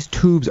leaves, these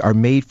tubes are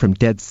made from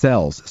dead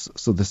cells.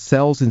 So the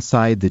cells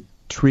inside the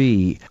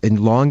tree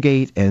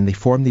elongate and they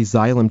form these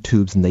xylem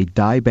tubes and they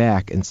die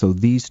back. And so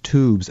these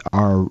tubes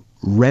are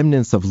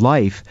remnants of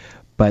life,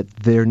 but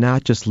they're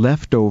not just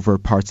leftover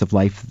parts of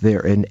life.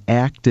 They're an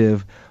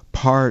active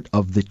part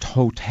of the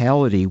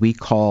totality we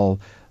call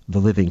the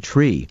living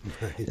tree.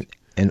 Right.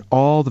 And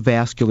all the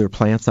vascular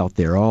plants out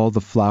there, all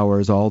the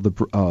flowers, all the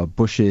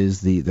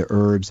bushes, the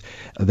herbs,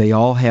 they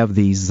all have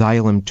these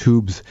xylem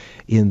tubes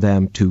in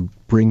them to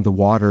bring the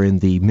water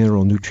and the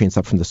mineral nutrients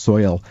up from the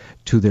soil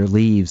to their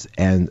leaves.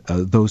 And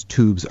those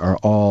tubes are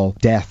all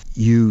death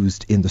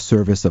used in the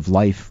service of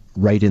life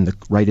right in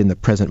the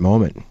present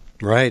moment.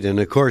 Right, and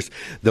of course,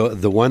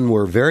 the one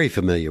we're very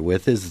familiar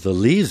with is the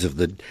leaves of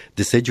the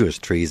deciduous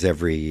trees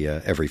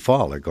every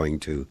fall are going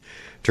to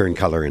turn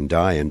color and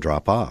die and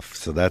drop off.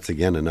 So that's,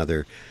 again,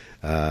 another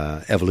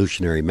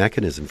evolutionary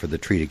mechanism for the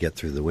tree to get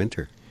through the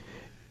winter.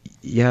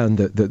 Yeah, and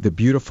the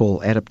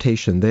beautiful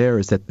adaptation there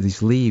is that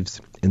these leaves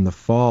in the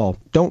fall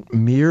don't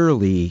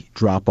merely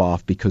drop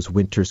off because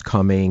winter's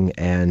coming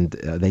and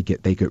they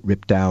get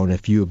ripped down.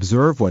 If you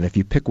observe one, if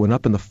you pick one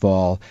up in the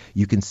fall,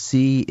 you can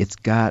see it's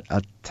got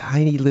a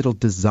tiny little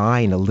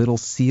design, a little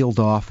sealed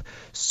off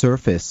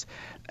surface.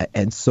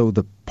 And so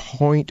the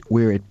point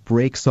where it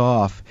breaks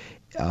off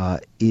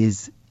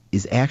is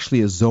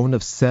actually a zone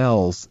of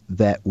cells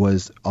that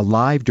was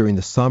alive during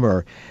the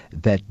summer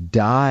that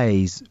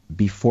dies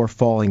before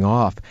falling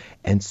off.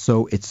 And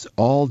so it's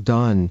all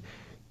done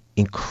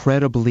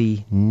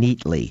incredibly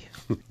neatly,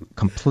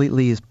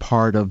 completely as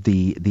part of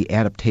the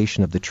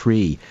adaptation of the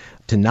tree,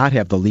 to not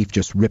have the leaf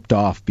just ripped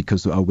off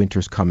because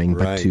winter's coming,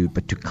 right,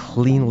 but to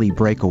cleanly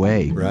break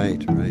away.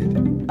 Right.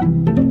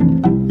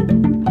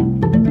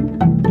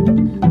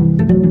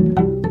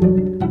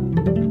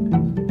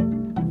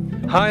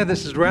 Hi,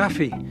 this is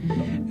Rafi,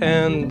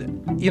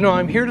 and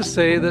I'm here to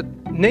say that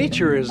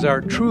nature is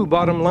our true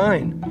bottom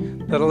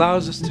line that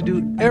allows us to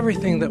do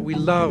everything that we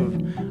love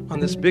on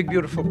this big,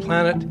 beautiful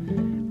planet.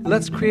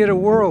 Let's create a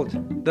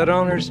world that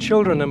honors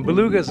children and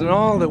belugas and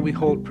all that we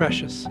hold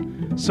precious.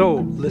 So,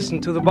 listen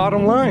to the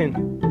bottom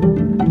line.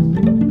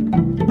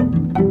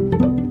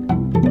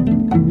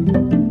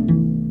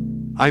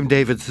 I'm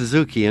David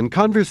Suzuki, in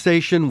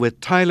conversation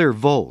with Tyler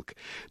Volk,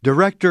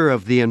 director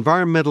of the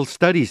Environmental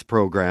Studies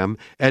program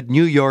at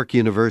New York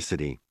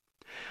University.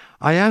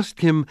 I asked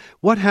him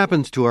what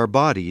happens to our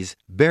bodies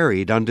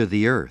buried under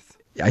the earth.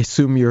 I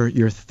assume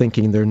you're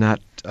thinking they're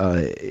not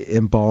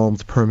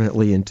embalmed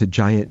permanently into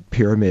giant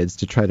pyramids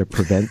to try to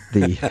prevent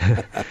the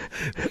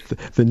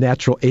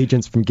natural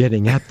agents from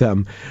getting at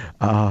them.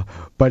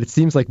 But it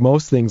seems like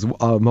most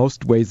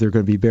ways they're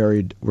going to be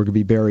buried. We're going to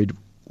be buried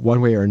one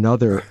way or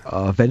another.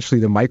 Eventually,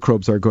 the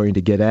microbes are going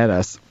to get at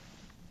us.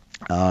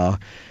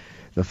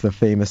 The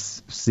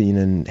famous scene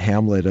in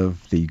Hamlet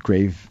of the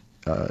grave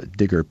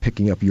digger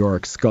picking up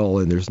Yorick's skull,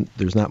 and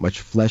there's not much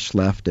flesh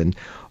left. And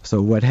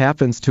so what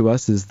happens to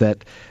us is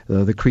that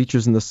the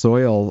creatures in the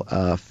soil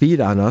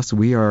feed on us.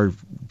 We are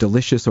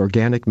delicious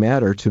organic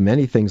matter to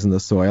many things in the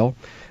soil.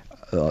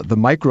 The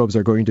microbes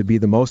are going to be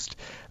the most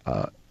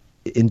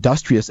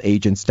industrious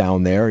agents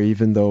down there,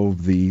 even though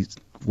the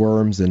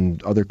worms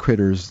and other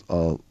critters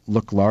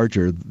look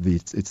larger,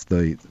 it's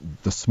the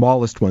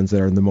smallest ones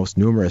that are the most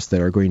numerous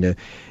that are going to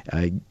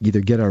either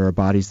get on our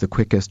bodies the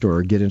quickest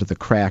or get into the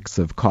cracks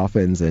of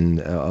coffins and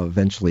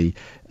eventually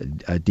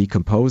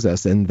decompose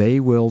us. And they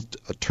will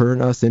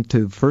turn us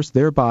into first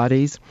their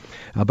bodies,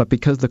 but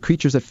because the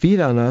creatures that feed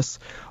on us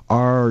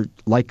are,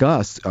 like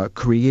us,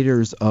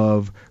 creators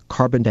of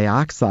carbon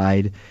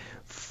dioxide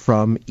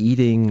from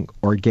eating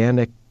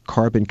organic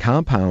carbon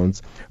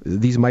compounds,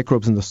 these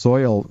microbes in the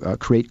soil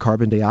create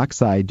carbon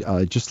dioxide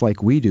just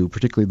like we do,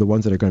 particularly the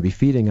ones that are going to be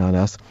feeding on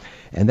us.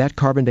 And that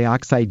carbon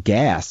dioxide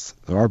gas,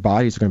 our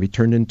bodies are going to be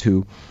turned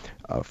into,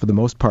 for the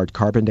most part,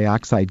 carbon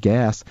dioxide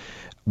gas,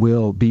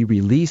 will be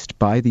released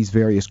by these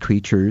various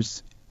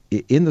creatures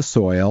in the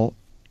soil,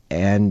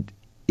 and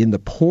in the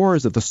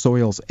pores of the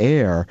soil's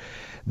air,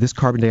 this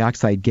carbon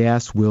dioxide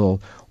gas will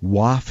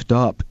waft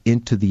up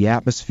into the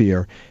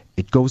atmosphere.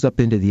 It goes up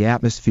into the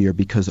atmosphere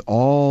because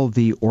all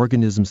the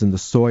organisms in the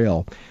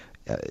soil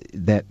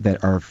that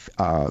are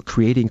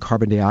creating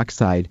carbon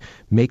dioxide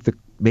make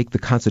the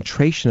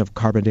concentration of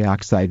carbon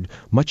dioxide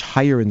much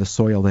higher in the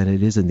soil than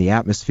it is in the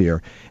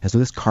atmosphere. And so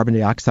this carbon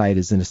dioxide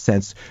is, in a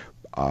sense,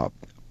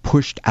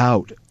 pushed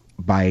out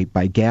by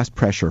gas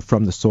pressure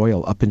from the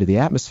soil up into the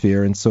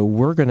atmosphere. And so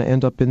we're going to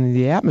end up in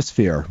the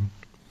atmosphere.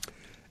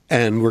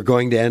 And we're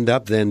going to end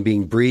up then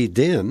being breathed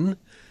in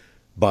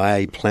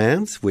by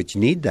plants, which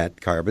need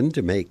that carbon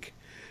to make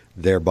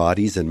their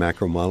bodies and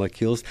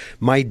macromolecules.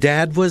 My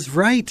dad was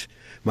right.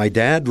 My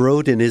dad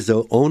wrote in his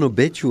own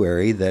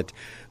obituary that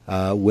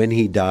when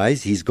he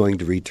dies, he's going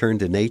to return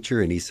to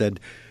nature. And he said,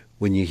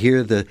 when you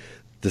hear the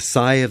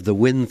sigh of the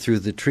wind through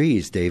the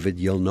trees, David,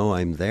 you'll know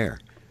I'm there.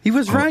 He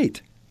was right.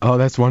 Oh,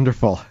 that's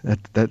wonderful.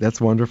 That's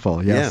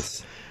wonderful,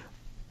 yes.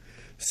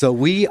 So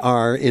we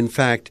are, in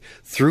fact,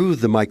 through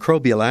the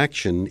microbial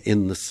action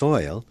in the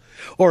soil,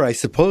 or I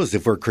suppose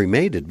if we're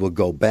cremated, we'll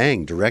go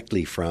bang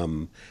directly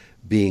from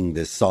being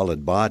this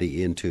solid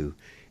body into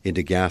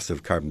gas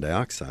of carbon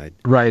dioxide.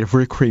 Right. If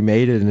we're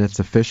cremated and it's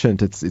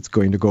efficient, it's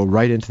going to go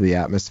right into the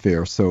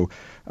atmosphere. So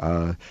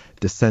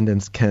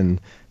descendants can,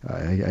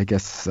 I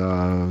guess,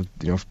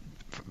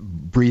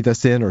 breathe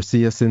us in or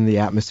see us in the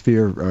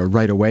atmosphere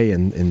right away.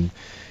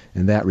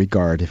 In that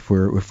regard, if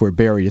we're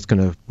buried,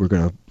 we're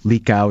gonna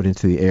leak out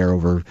into the air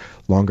over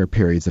longer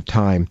periods of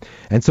time,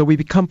 and so we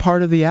become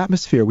part of the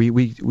atmosphere.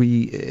 We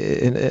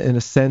in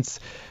a sense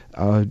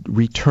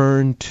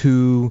return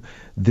to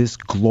this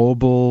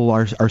global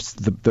what's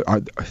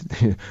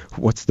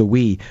the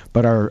we?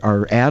 But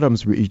our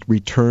atoms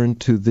return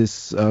to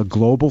this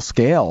global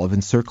scale of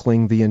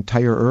encircling the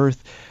entire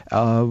Earth.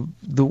 And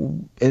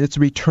it's a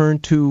return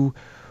to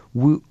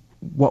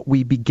what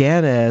we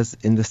began as,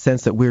 in the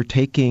sense that we're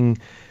taking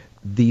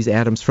these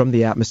atoms from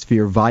the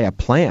atmosphere via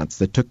plants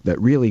that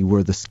really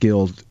were the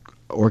skilled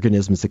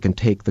organisms that can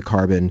take the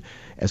carbon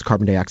as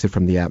carbon dioxide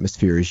from the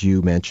atmosphere, as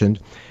you mentioned,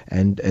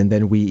 and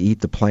then we eat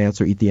the plants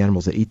or eat the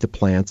animals that eat the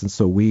plants. And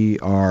so we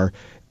are,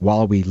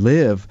 while we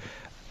live,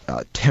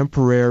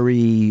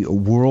 temporary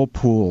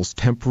whirlpools,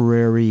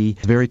 temporary,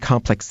 very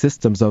complex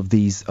systems of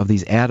these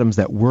atoms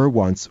that were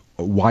once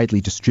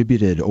widely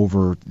distributed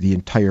over the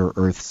entire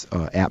Earth's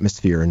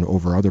atmosphere and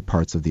over other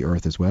parts of the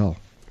Earth as well.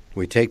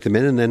 We take them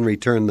in and then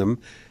return them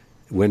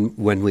when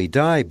we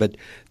die. But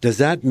does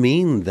that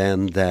mean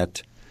then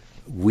that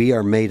we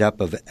are made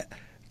up of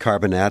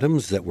carbon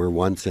atoms that were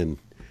once in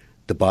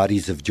the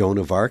bodies of Joan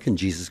of Arc and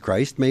Jesus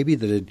Christ, maybe,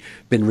 that had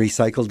been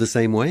recycled the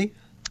same way?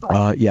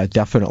 Yeah,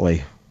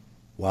 definitely.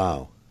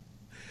 Wow.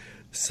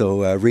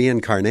 So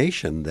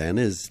reincarnation then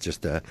is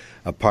just a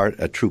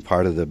true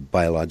part of the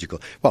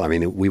biological. Well, I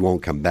mean, we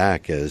won't come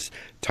back as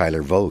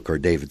Tyler Volk or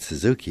David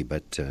Suzuki,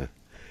 but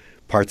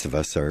parts of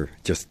us are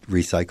just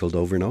recycled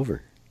over and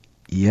over.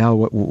 Yeah,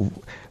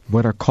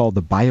 what are called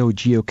the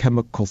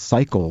biogeochemical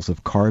cycles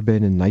of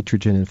carbon and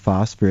nitrogen and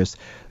phosphorus,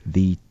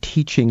 the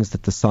teachings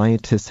that the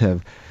scientists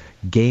have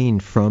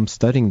gained from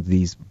studying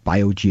these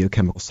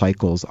biogeochemical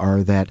cycles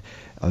are that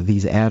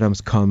these atoms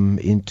come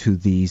into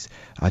these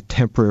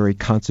temporary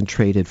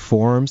concentrated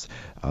forms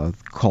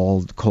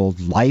called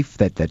life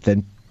that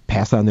then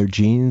pass on their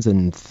genes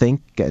and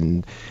think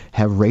and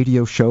have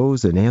radio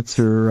shows and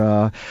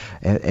answer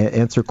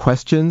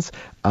questions,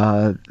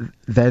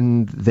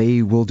 then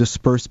they will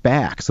disperse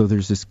back. So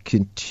there's this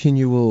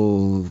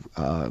continual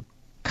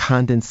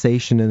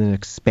condensation and an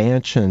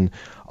expansion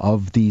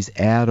of these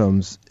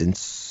atoms, and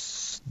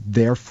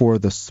therefore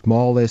the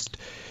smallest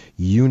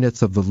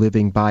units of the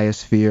living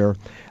biosphere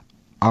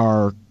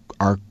are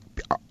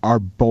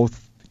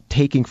both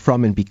taking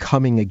from and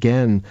becoming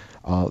again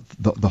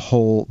the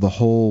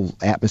whole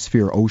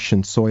atmosphere,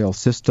 ocean, soil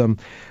system.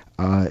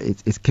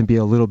 It can be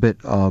a little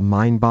bit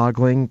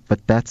mind-boggling,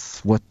 but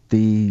that's what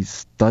the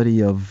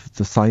study of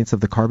the science of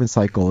the carbon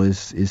cycle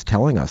is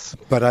telling us.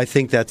 But I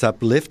think that's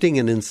uplifting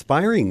and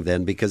inspiring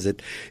then, because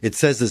it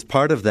says as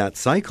part of that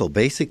cycle,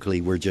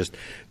 basically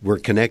we're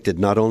connected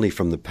not only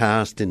from the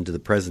past into the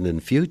present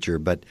and future,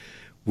 but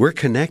We're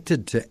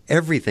connected to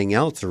everything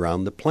else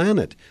around the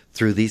planet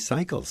through these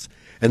cycles.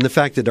 And the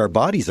fact that our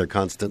bodies are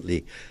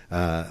constantly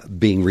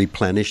being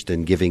replenished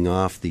and giving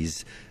off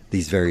these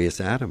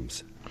various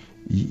atoms.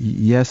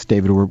 Yes,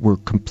 David, we're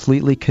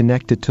completely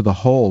connected to the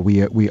whole.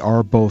 We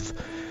are both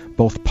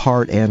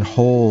part and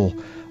whole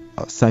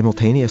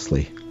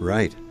simultaneously.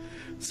 Right.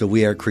 So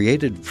we are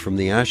created from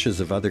the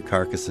ashes of other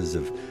carcasses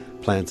of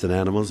plants and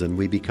animals, and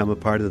we become a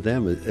part of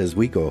them as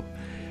we go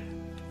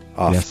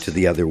off to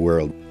the other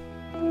world.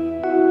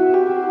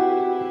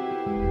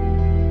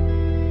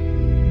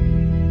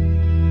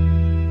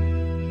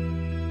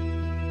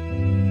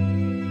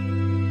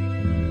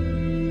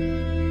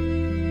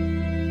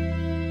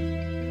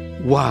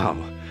 Wow,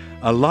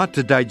 a lot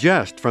to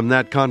digest from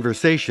that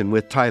conversation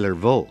with Tyler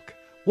Volk.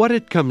 What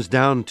it comes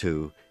down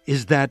to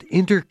is that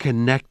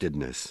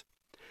interconnectedness.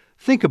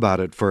 Think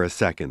about it for a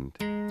second.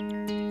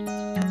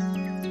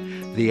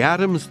 The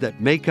atoms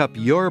that make up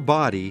your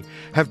body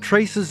have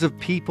traces of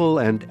people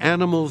and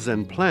animals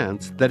and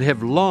plants that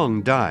have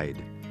long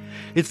died.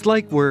 It's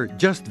like we're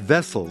just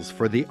vessels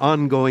for the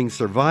ongoing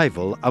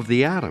survival of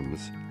the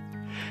atoms.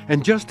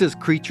 And just as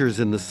creatures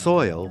in the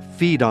soil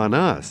feed on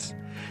us,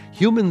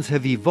 humans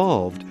have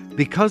evolved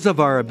because of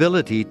our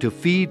ability to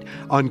feed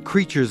on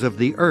creatures of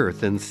the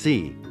earth and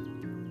sea.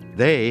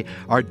 They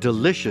are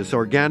delicious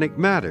organic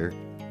matter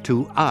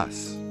to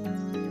us.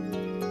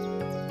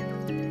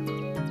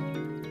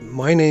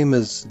 My name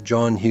is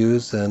John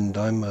Hughes, and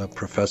I'm a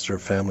professor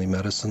of family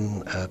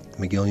medicine at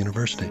McGill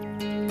University.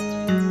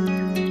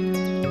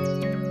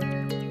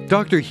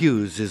 Dr.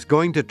 Hughes is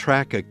going to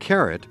track a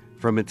carrot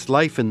from its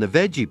life in the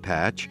veggie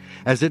patch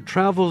as it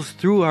travels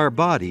through our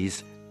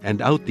bodies and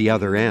out the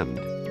other end.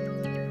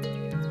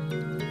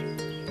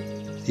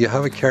 You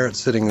have a carrot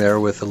sitting there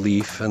with a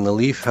leaf, and the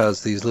leaf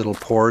has these little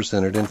pores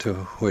in it into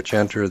which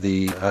enter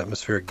the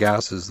atmospheric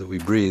gases that we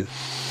breathe.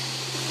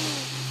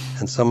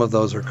 And some of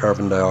those are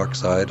carbon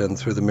dioxide, and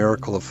through the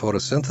miracle of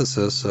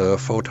photosynthesis, a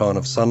photon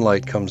of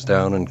sunlight comes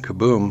down and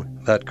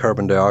kaboom, that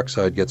carbon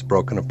dioxide gets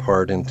broken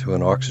apart into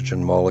an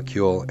oxygen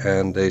molecule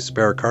and a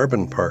spare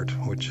carbon part,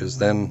 which is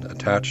then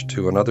attached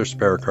to another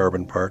spare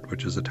carbon part,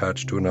 which is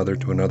attached to another,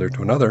 to another,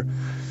 to another.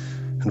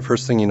 And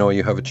first thing you know,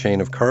 you have a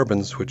chain of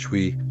carbons, which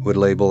we would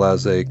label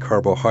as a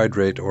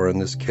carbohydrate, or in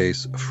this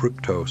case,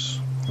 fructose,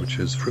 which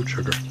is fruit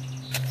sugar.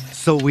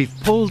 So we've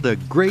pulled a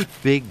great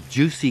big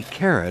juicy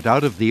carrot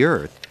out of the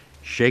earth,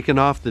 shaken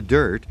off the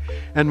dirt,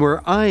 and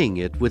we're eyeing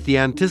it with the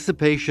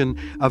anticipation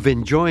of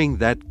enjoying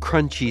that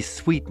crunchy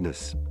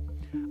sweetness.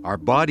 Our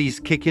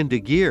bodies kick into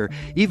gear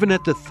even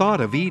at the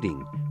thought of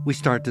eating. We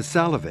start to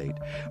salivate.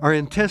 Our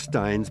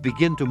intestines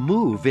begin to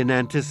move in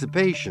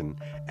anticipation,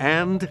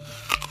 and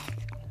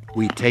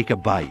we take a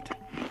bite.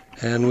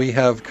 And we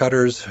have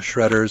cutters,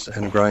 shredders,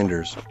 and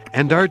grinders.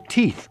 And our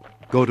teeth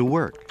go to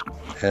work.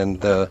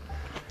 And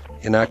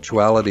in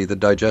actuality, the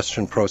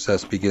digestion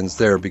process begins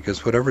there,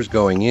 because whatever's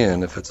going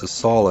in, if it's a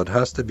solid,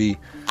 has to be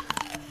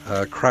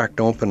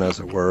cracked open, as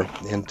it were,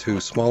 into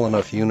small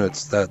enough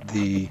units that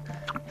the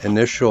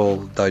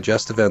initial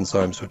digestive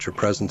enzymes, which are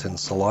present in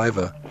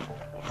saliva,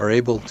 are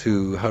able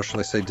to, how shall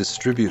I say,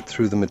 distribute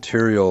through the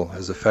material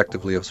as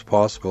effectively as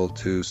possible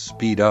to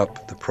speed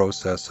up the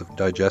process of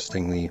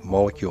digesting the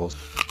molecules.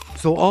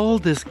 So all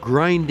this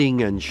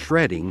grinding and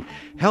shredding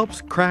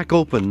helps crack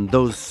open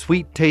those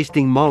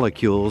sweet-tasting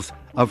molecules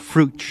of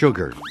fruit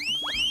sugar.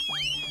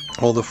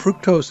 Well, the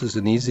fructose is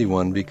an easy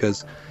one,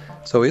 because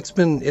it's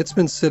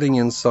been sitting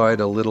inside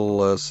a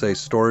little, say,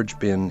 storage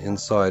bin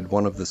inside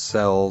one of the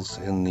cells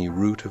in the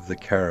root of the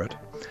carrot.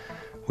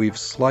 We've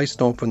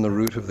sliced open the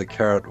root of the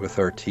carrot with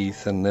our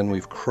teeth, and then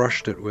we've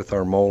crushed it with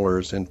our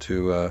molars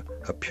into a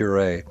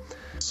puree.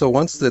 So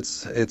once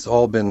it's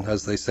all been,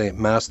 as they say,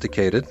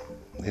 masticated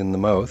in the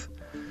mouth,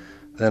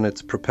 then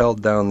it's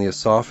propelled down the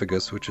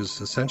esophagus, which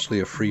is essentially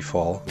a free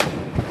fall,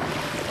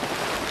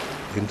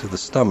 into the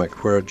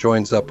stomach, where it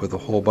joins up with a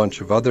whole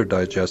bunch of other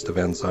digestive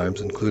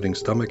enzymes, including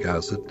stomach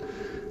acid,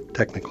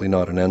 technically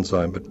not an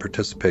enzyme, but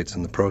participates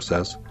in the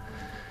process.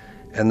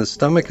 And the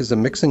stomach is a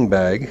mixing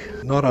bag,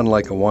 not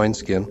unlike a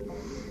wineskin,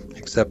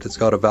 except it's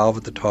got a valve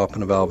at the top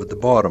and a valve at the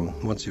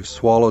bottom. Once you've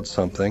swallowed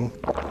something,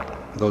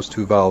 those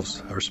two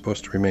valves are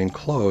supposed to remain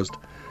closed,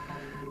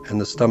 and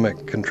the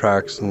stomach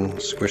contracts and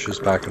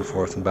squishes back and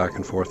forth and back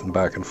and forth and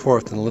back and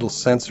forth, and little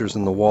sensors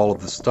in the wall of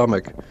the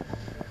stomach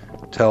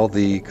tell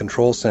the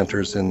control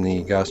centers in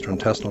the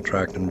gastrointestinal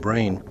tract and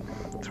brain,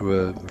 through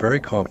a very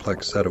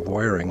complex set of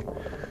wiring,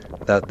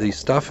 that the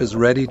stuff is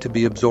ready to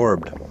be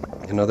absorbed.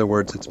 In other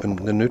words,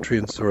 the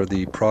nutrients or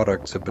the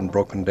products have been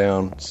broken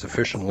down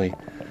sufficiently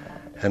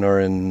and are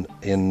in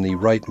the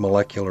right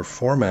molecular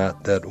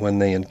format that when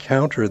they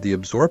encounter the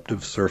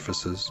absorptive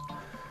surfaces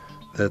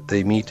that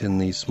they meet in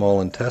the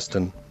small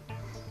intestine,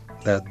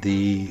 that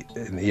the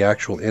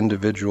actual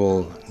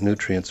individual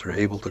nutrients are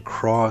able to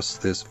cross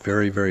this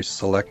very, very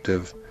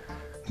selective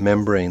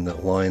membrane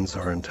that lines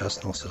our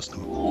intestinal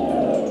system.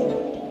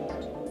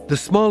 The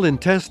small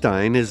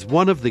intestine is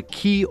one of the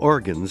key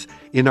organs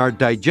in our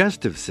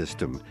digestive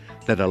system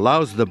that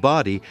allows the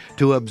body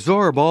to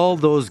absorb all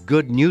those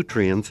good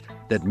nutrients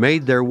that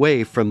made their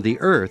way from the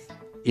earth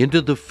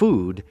into the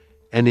food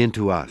and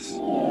into us.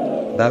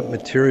 That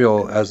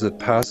material, as it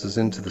passes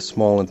into the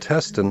small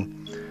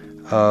intestine,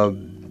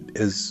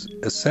 is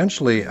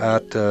essentially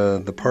at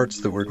the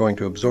parts that we're going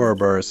to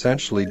absorb are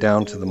essentially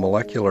down to the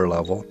molecular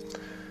level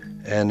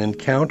and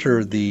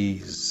encounter the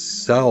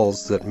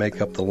cells that make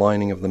up the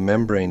lining of the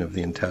membrane of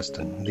the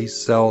intestine. These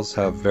cells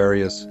have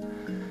various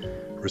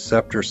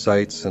receptor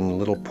sites and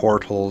little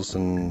portals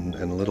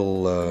and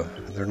little,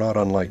 they're not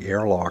unlike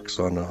airlocks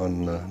on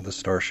the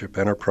Starship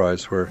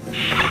Enterprise, where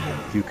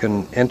you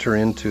can enter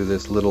into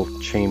this little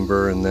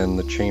chamber, and then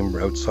the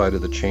chamber outside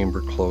of the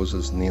chamber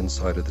closes and the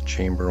inside of the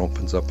chamber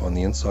opens up on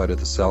the inside of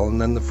the cell,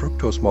 and then the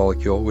fructose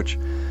molecule, which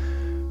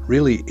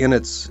really in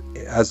its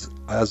as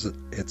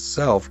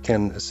itself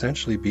can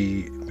essentially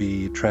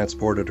be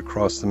transported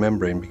across the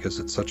membrane because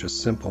it's such a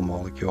simple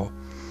molecule.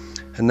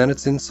 And then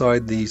it's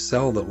inside the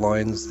cell that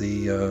lines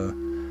the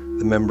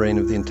membrane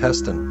of the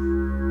intestine.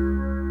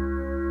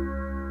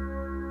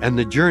 And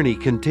the journey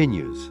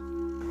continues.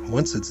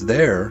 Once it's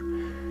there,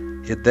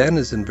 it then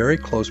is in very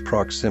close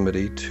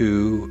proximity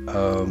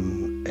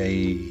to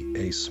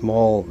a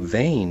small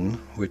vein,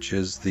 which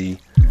is the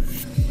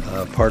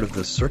part of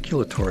the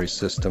circulatory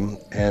system,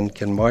 and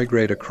can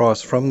migrate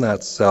across from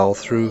that cell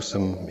through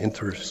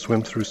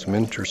swim through some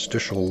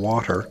interstitial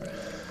water,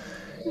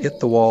 hit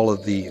the wall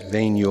of the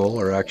venule,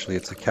 or actually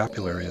it's a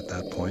capillary at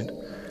that point,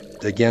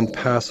 again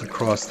pass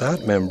across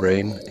that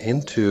membrane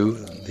into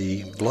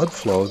the blood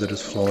flow that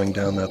is flowing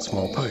down that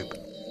small pipe.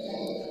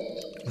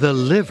 The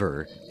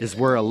liver is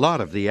where a lot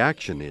of the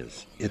action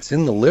is. It's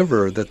in the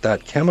liver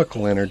that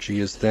chemical energy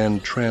is then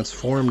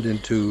transformed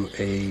into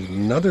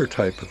another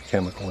type of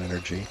chemical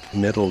energy,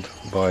 middled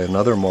by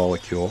another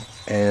molecule,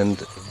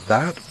 and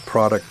that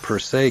product per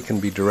se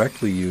can be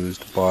directly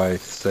used by,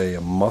 say,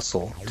 a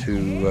muscle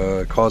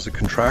to cause a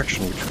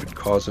contraction, which would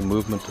cause a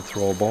movement to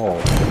throw a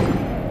ball.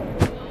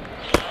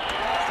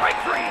 Strike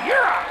three,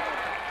 here!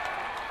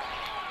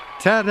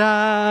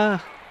 Ta-da!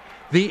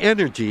 The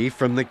energy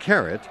from the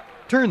carrot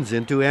turns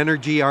into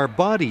energy our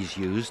bodies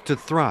use to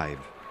thrive.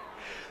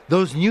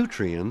 Those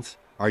nutrients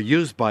are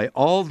used by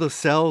all the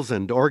cells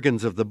and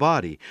organs of the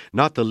body,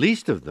 not the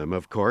least of them,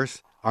 of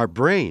course, our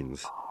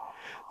brains.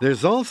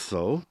 There's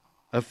also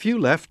a few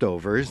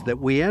leftovers that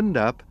we end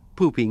up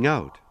pooping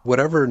out.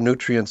 Whatever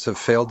nutrients have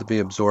failed to be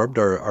absorbed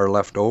are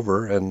left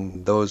over,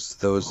 and those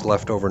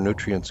leftover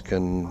nutrients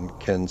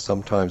can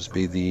sometimes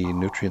be the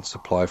nutrient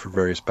supply for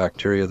various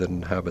bacteria that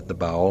inhabit the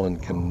bowel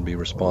and can be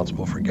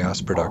responsible for gas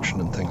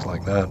production and things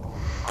like that.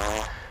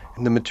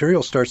 And the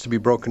material starts to be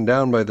broken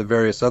down by the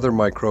various other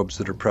microbes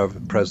that are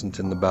present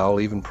in the bowel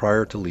even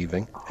prior to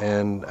leaving,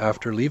 and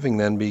after leaving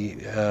then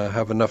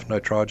have enough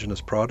nitrogenous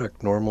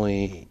product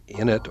normally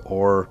in it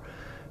or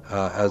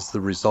as the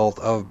result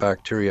of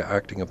bacteria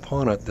acting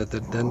upon it that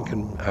then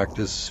can act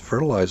as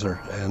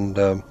fertilizer.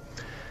 And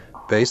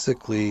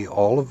basically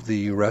all of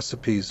the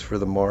recipes for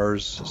the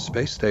Mars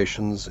space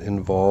stations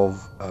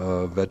involve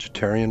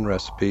vegetarian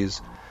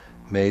recipes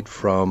made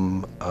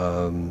from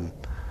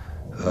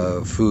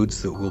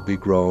foods that will be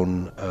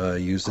grown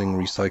using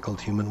recycled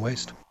human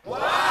waste.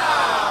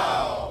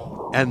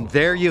 Wow! And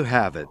there you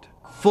have it,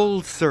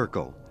 full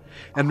circle.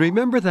 And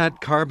remember that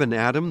carbon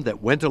atom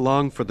that went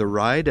along for the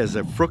ride as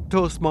a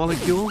fructose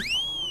molecule?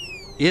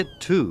 It,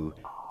 too,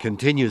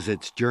 continues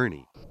its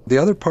journey. The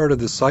other part of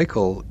the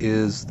cycle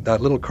is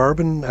that little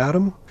carbon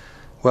atom.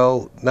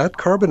 Well, that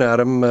carbon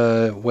atom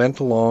went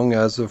along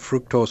as a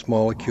fructose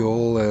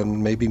molecule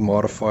and maybe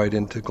modified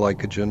into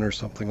glycogen or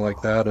something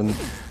like that, and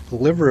the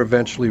liver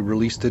eventually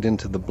released it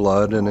into the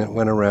blood, and it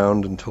went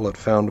around until it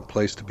found a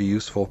place to be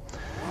useful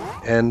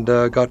and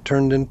got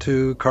turned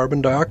into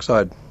carbon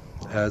dioxide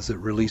as it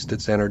released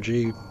its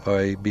energy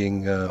by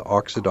being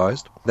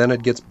oxidized. Then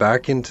it gets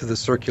back into the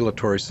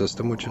circulatory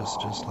system, which is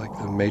just like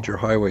the major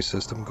highway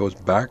system, goes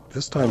back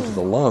this time to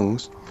the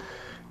lungs,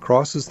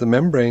 crosses the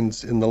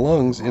membranes in the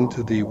lungs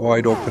into the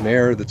wide open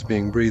air that's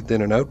being breathed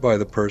in and out by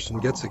the person,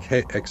 gets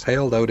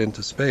exhaled out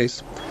into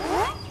space,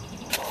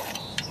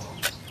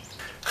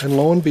 and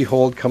lo and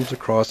behold comes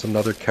across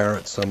another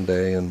carrot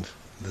someday, and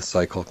the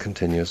cycle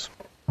continues.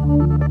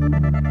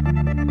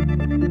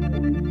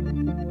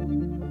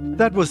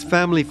 That was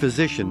family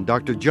physician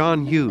Dr.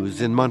 John Hughes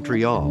in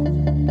Montreal.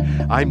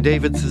 I'm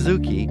David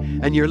Suzuki,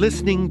 and you're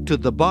listening to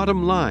The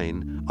Bottom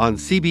Line on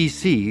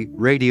CBC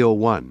Radio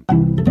 1.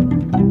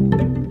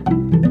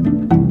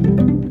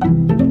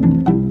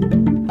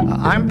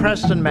 I'm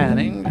Preston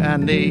Manning,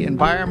 and the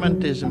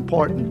environment is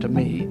important to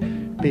me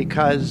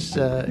because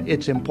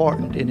it's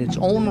important in its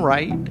own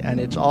right, and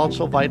it's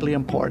also vitally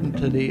important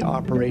to the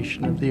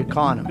operation of the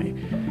economy.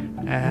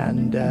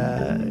 And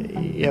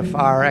if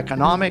our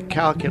economic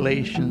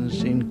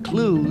calculations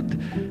include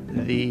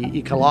the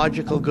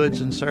ecological goods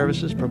and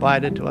services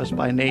provided to us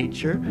by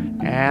nature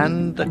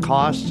and the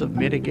costs of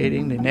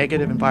mitigating the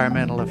negative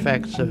environmental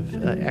effects of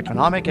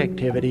economic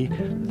activity,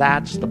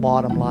 that's the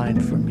bottom line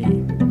for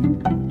me.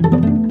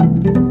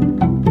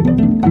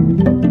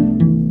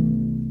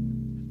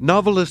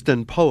 Novelist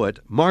and poet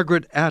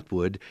Margaret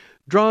Atwood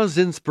draws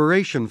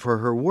inspiration for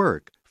her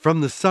work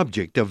from the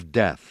subject of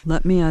death.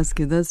 Let me ask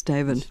you this,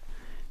 David.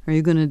 Are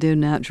you going to do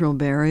natural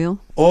burial?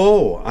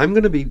 Oh, I'm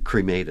going to be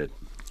cremated.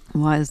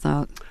 Why is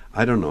that?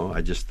 I don't know.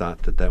 I just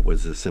thought that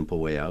was a simple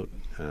way out.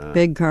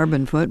 Big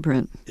carbon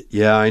footprint.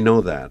 Yeah, I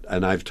know that.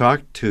 And I've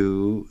talked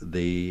to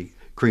the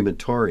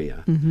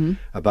crematoria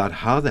about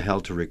how the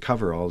hell to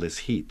recover all this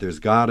heat. There's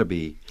got to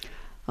be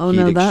Oh, heat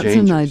no, that's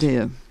exchangers. an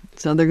idea.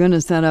 So they're going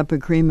to set up a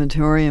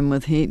crematorium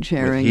with heat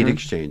sharing. With heat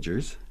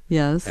exchangers.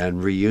 Yes.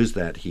 And reuse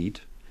that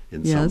heat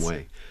in Yes. some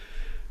way.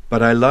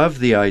 But I love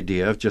the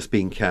idea of just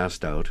being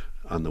cast out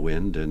on the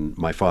wind, and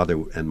my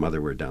father and mother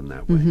were done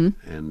that way,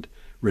 and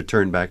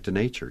return back to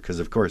nature. Because,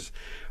 of course,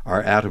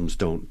 our atoms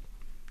don't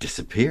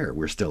disappear.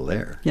 We're still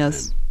there.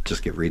 Yes. And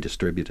just get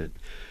redistributed.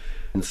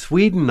 In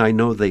Sweden, I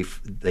know they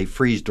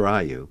freeze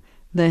dry you.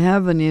 They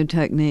have a new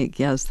technique,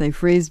 yes. They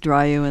freeze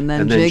dry you and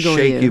then jiggle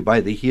shake you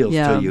by the heels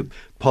Yeah. till you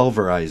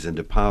pulverize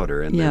into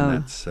powder, and then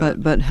that's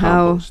but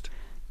compost.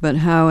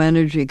 how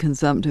energy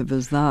consumptive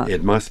is that?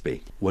 It must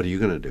be. What are you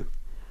going to do?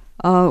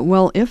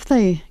 Well, if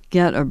they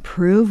get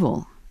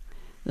approval,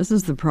 this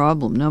is the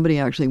problem. Nobody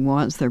actually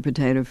wants their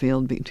potato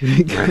field to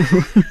be grown.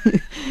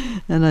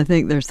 And I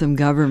think there's some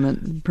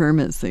government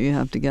permits that you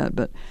have to get.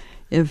 But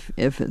if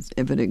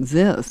it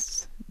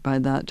exists by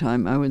that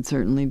time, I would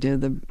certainly do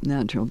the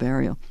natural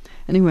burial.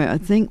 Anyway, I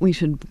think we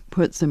should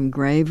put some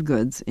grave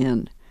goods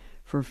in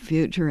for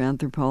future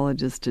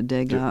anthropologists to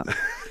dig up.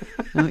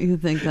 Don't you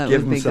think that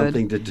would be good?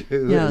 Give them something to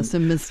do. Yeah,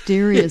 some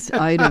mysterious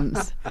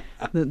items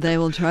that they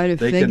will try to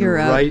figure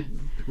out. They can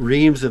write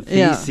reams of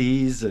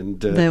feces and...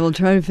 they will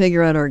try to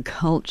figure out our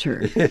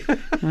culture.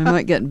 I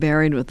might get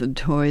buried with a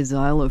toy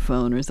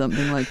xylophone or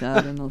something like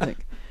that, and they'll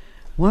think,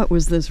 what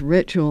was this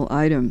ritual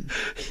item?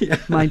 Yeah.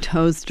 My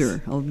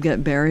toaster. I'll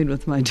get buried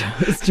with my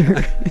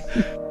toaster.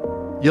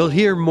 You'll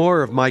hear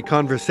more of my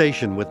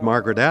conversation with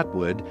Margaret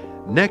Atwood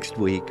next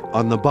week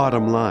on The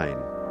Bottom Line.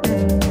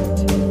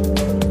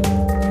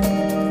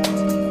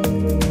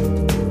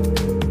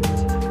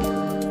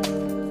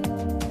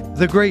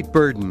 The great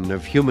burden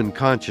of human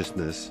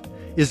consciousness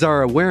is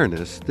our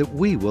awareness that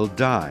we will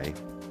die.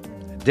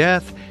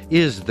 Death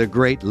is the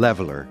great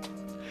leveler.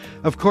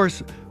 Of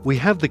course, we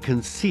have the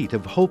conceit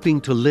of hoping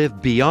to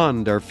live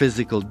beyond our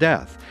physical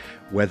death,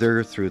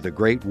 whether through the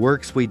great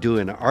works we do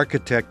in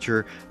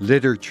architecture,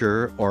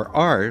 literature, or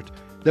art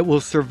that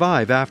will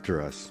survive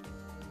after us.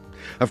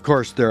 Of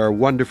course, there are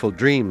wonderful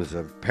dreams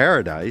of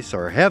paradise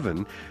or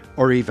heaven,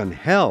 or even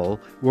hell,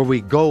 where we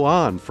go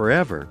on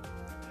forever.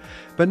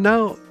 But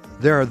now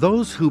there are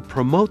those who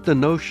promote the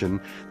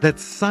notion that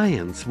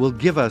science will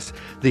give us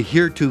the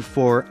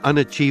heretofore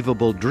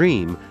unachievable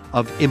dream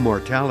of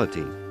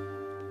immortality.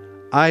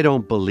 I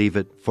don't believe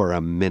it for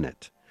a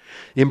minute.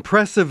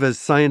 Impressive as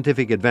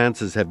scientific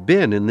advances have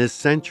been in this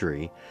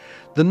century,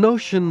 the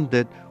notion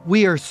that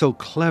we are so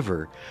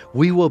clever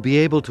we will be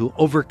able to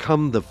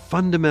overcome the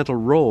fundamental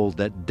role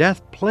that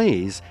death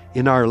plays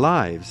in our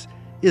lives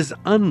is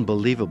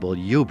unbelievable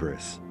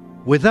hubris.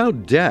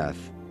 Without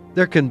death,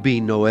 there can be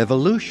no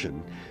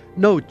evolution,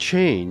 no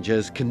change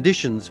as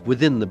conditions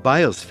within the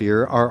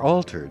biosphere are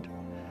altered.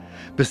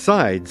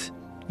 Besides,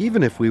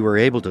 even if we were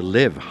able to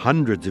live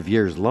hundreds of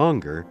years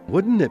longer,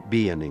 wouldn't it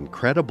be an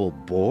incredible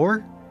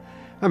bore?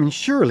 I mean,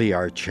 surely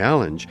our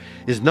challenge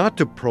is not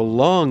to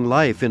prolong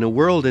life in a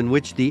world in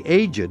which the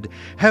aged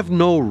have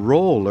no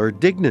role or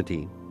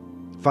dignity.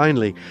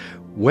 Finally,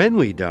 when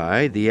we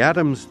die, the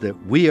atoms that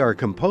we are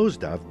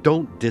composed of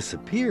don't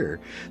disappear.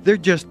 They're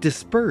just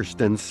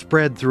dispersed and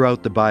spread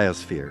throughout the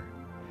biosphere.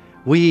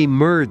 We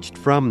emerged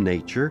from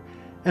nature,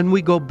 and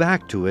we go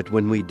back to it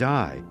when we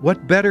die.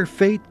 What better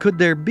fate could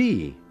there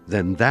be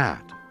than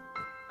that?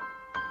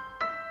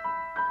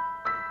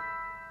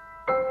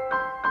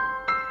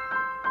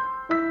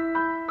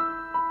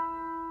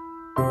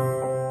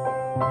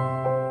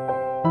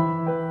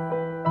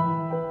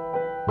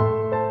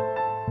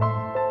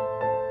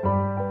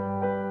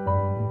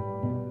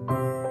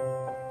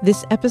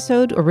 This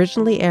episode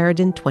originally aired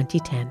in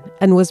 2010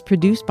 and was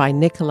produced by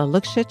Nikola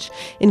Luksic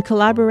in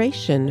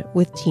collaboration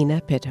with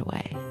Tina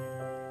Pittaway.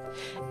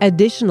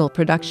 Additional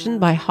production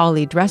by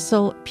Holly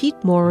Dressel,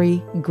 Pete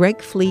Morey, Greg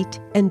Fleet,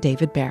 and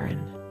David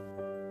Barron.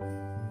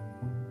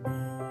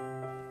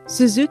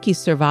 Suzuki's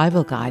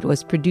Survival Guide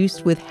was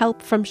produced with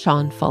help from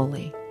Sean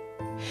Foley.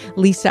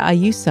 Lisa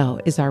Ayuso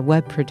is our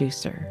web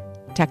producer.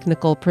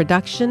 Technical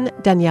production,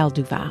 Danielle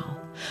Duval.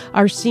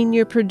 Our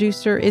senior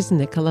producer is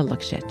Nikola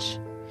Luksic.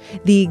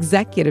 The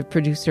executive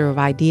producer of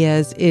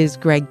Ideas is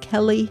Greg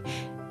Kelly,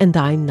 and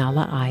I'm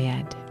Nala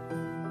Ayed.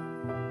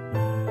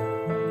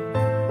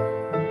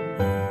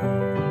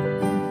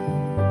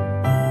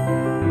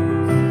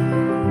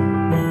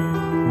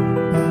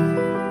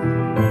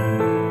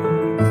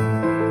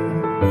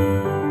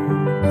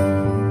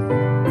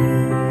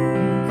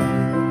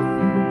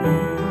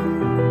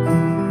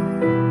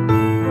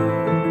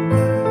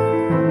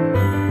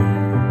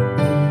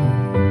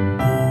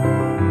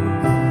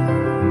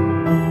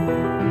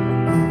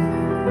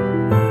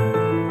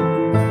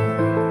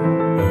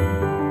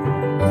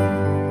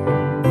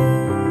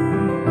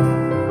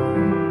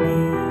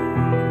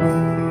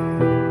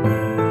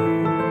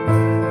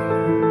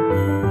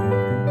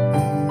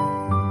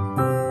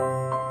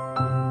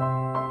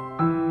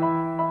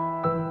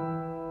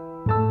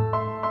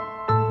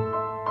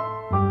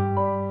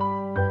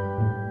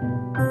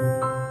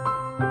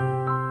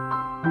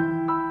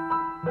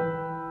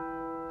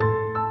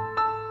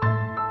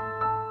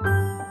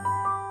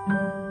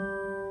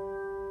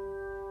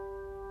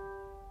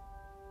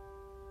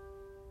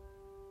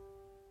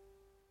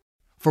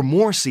 For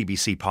more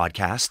CBC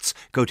podcasts,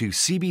 go to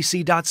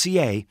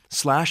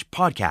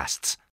cbc.ca/podcasts.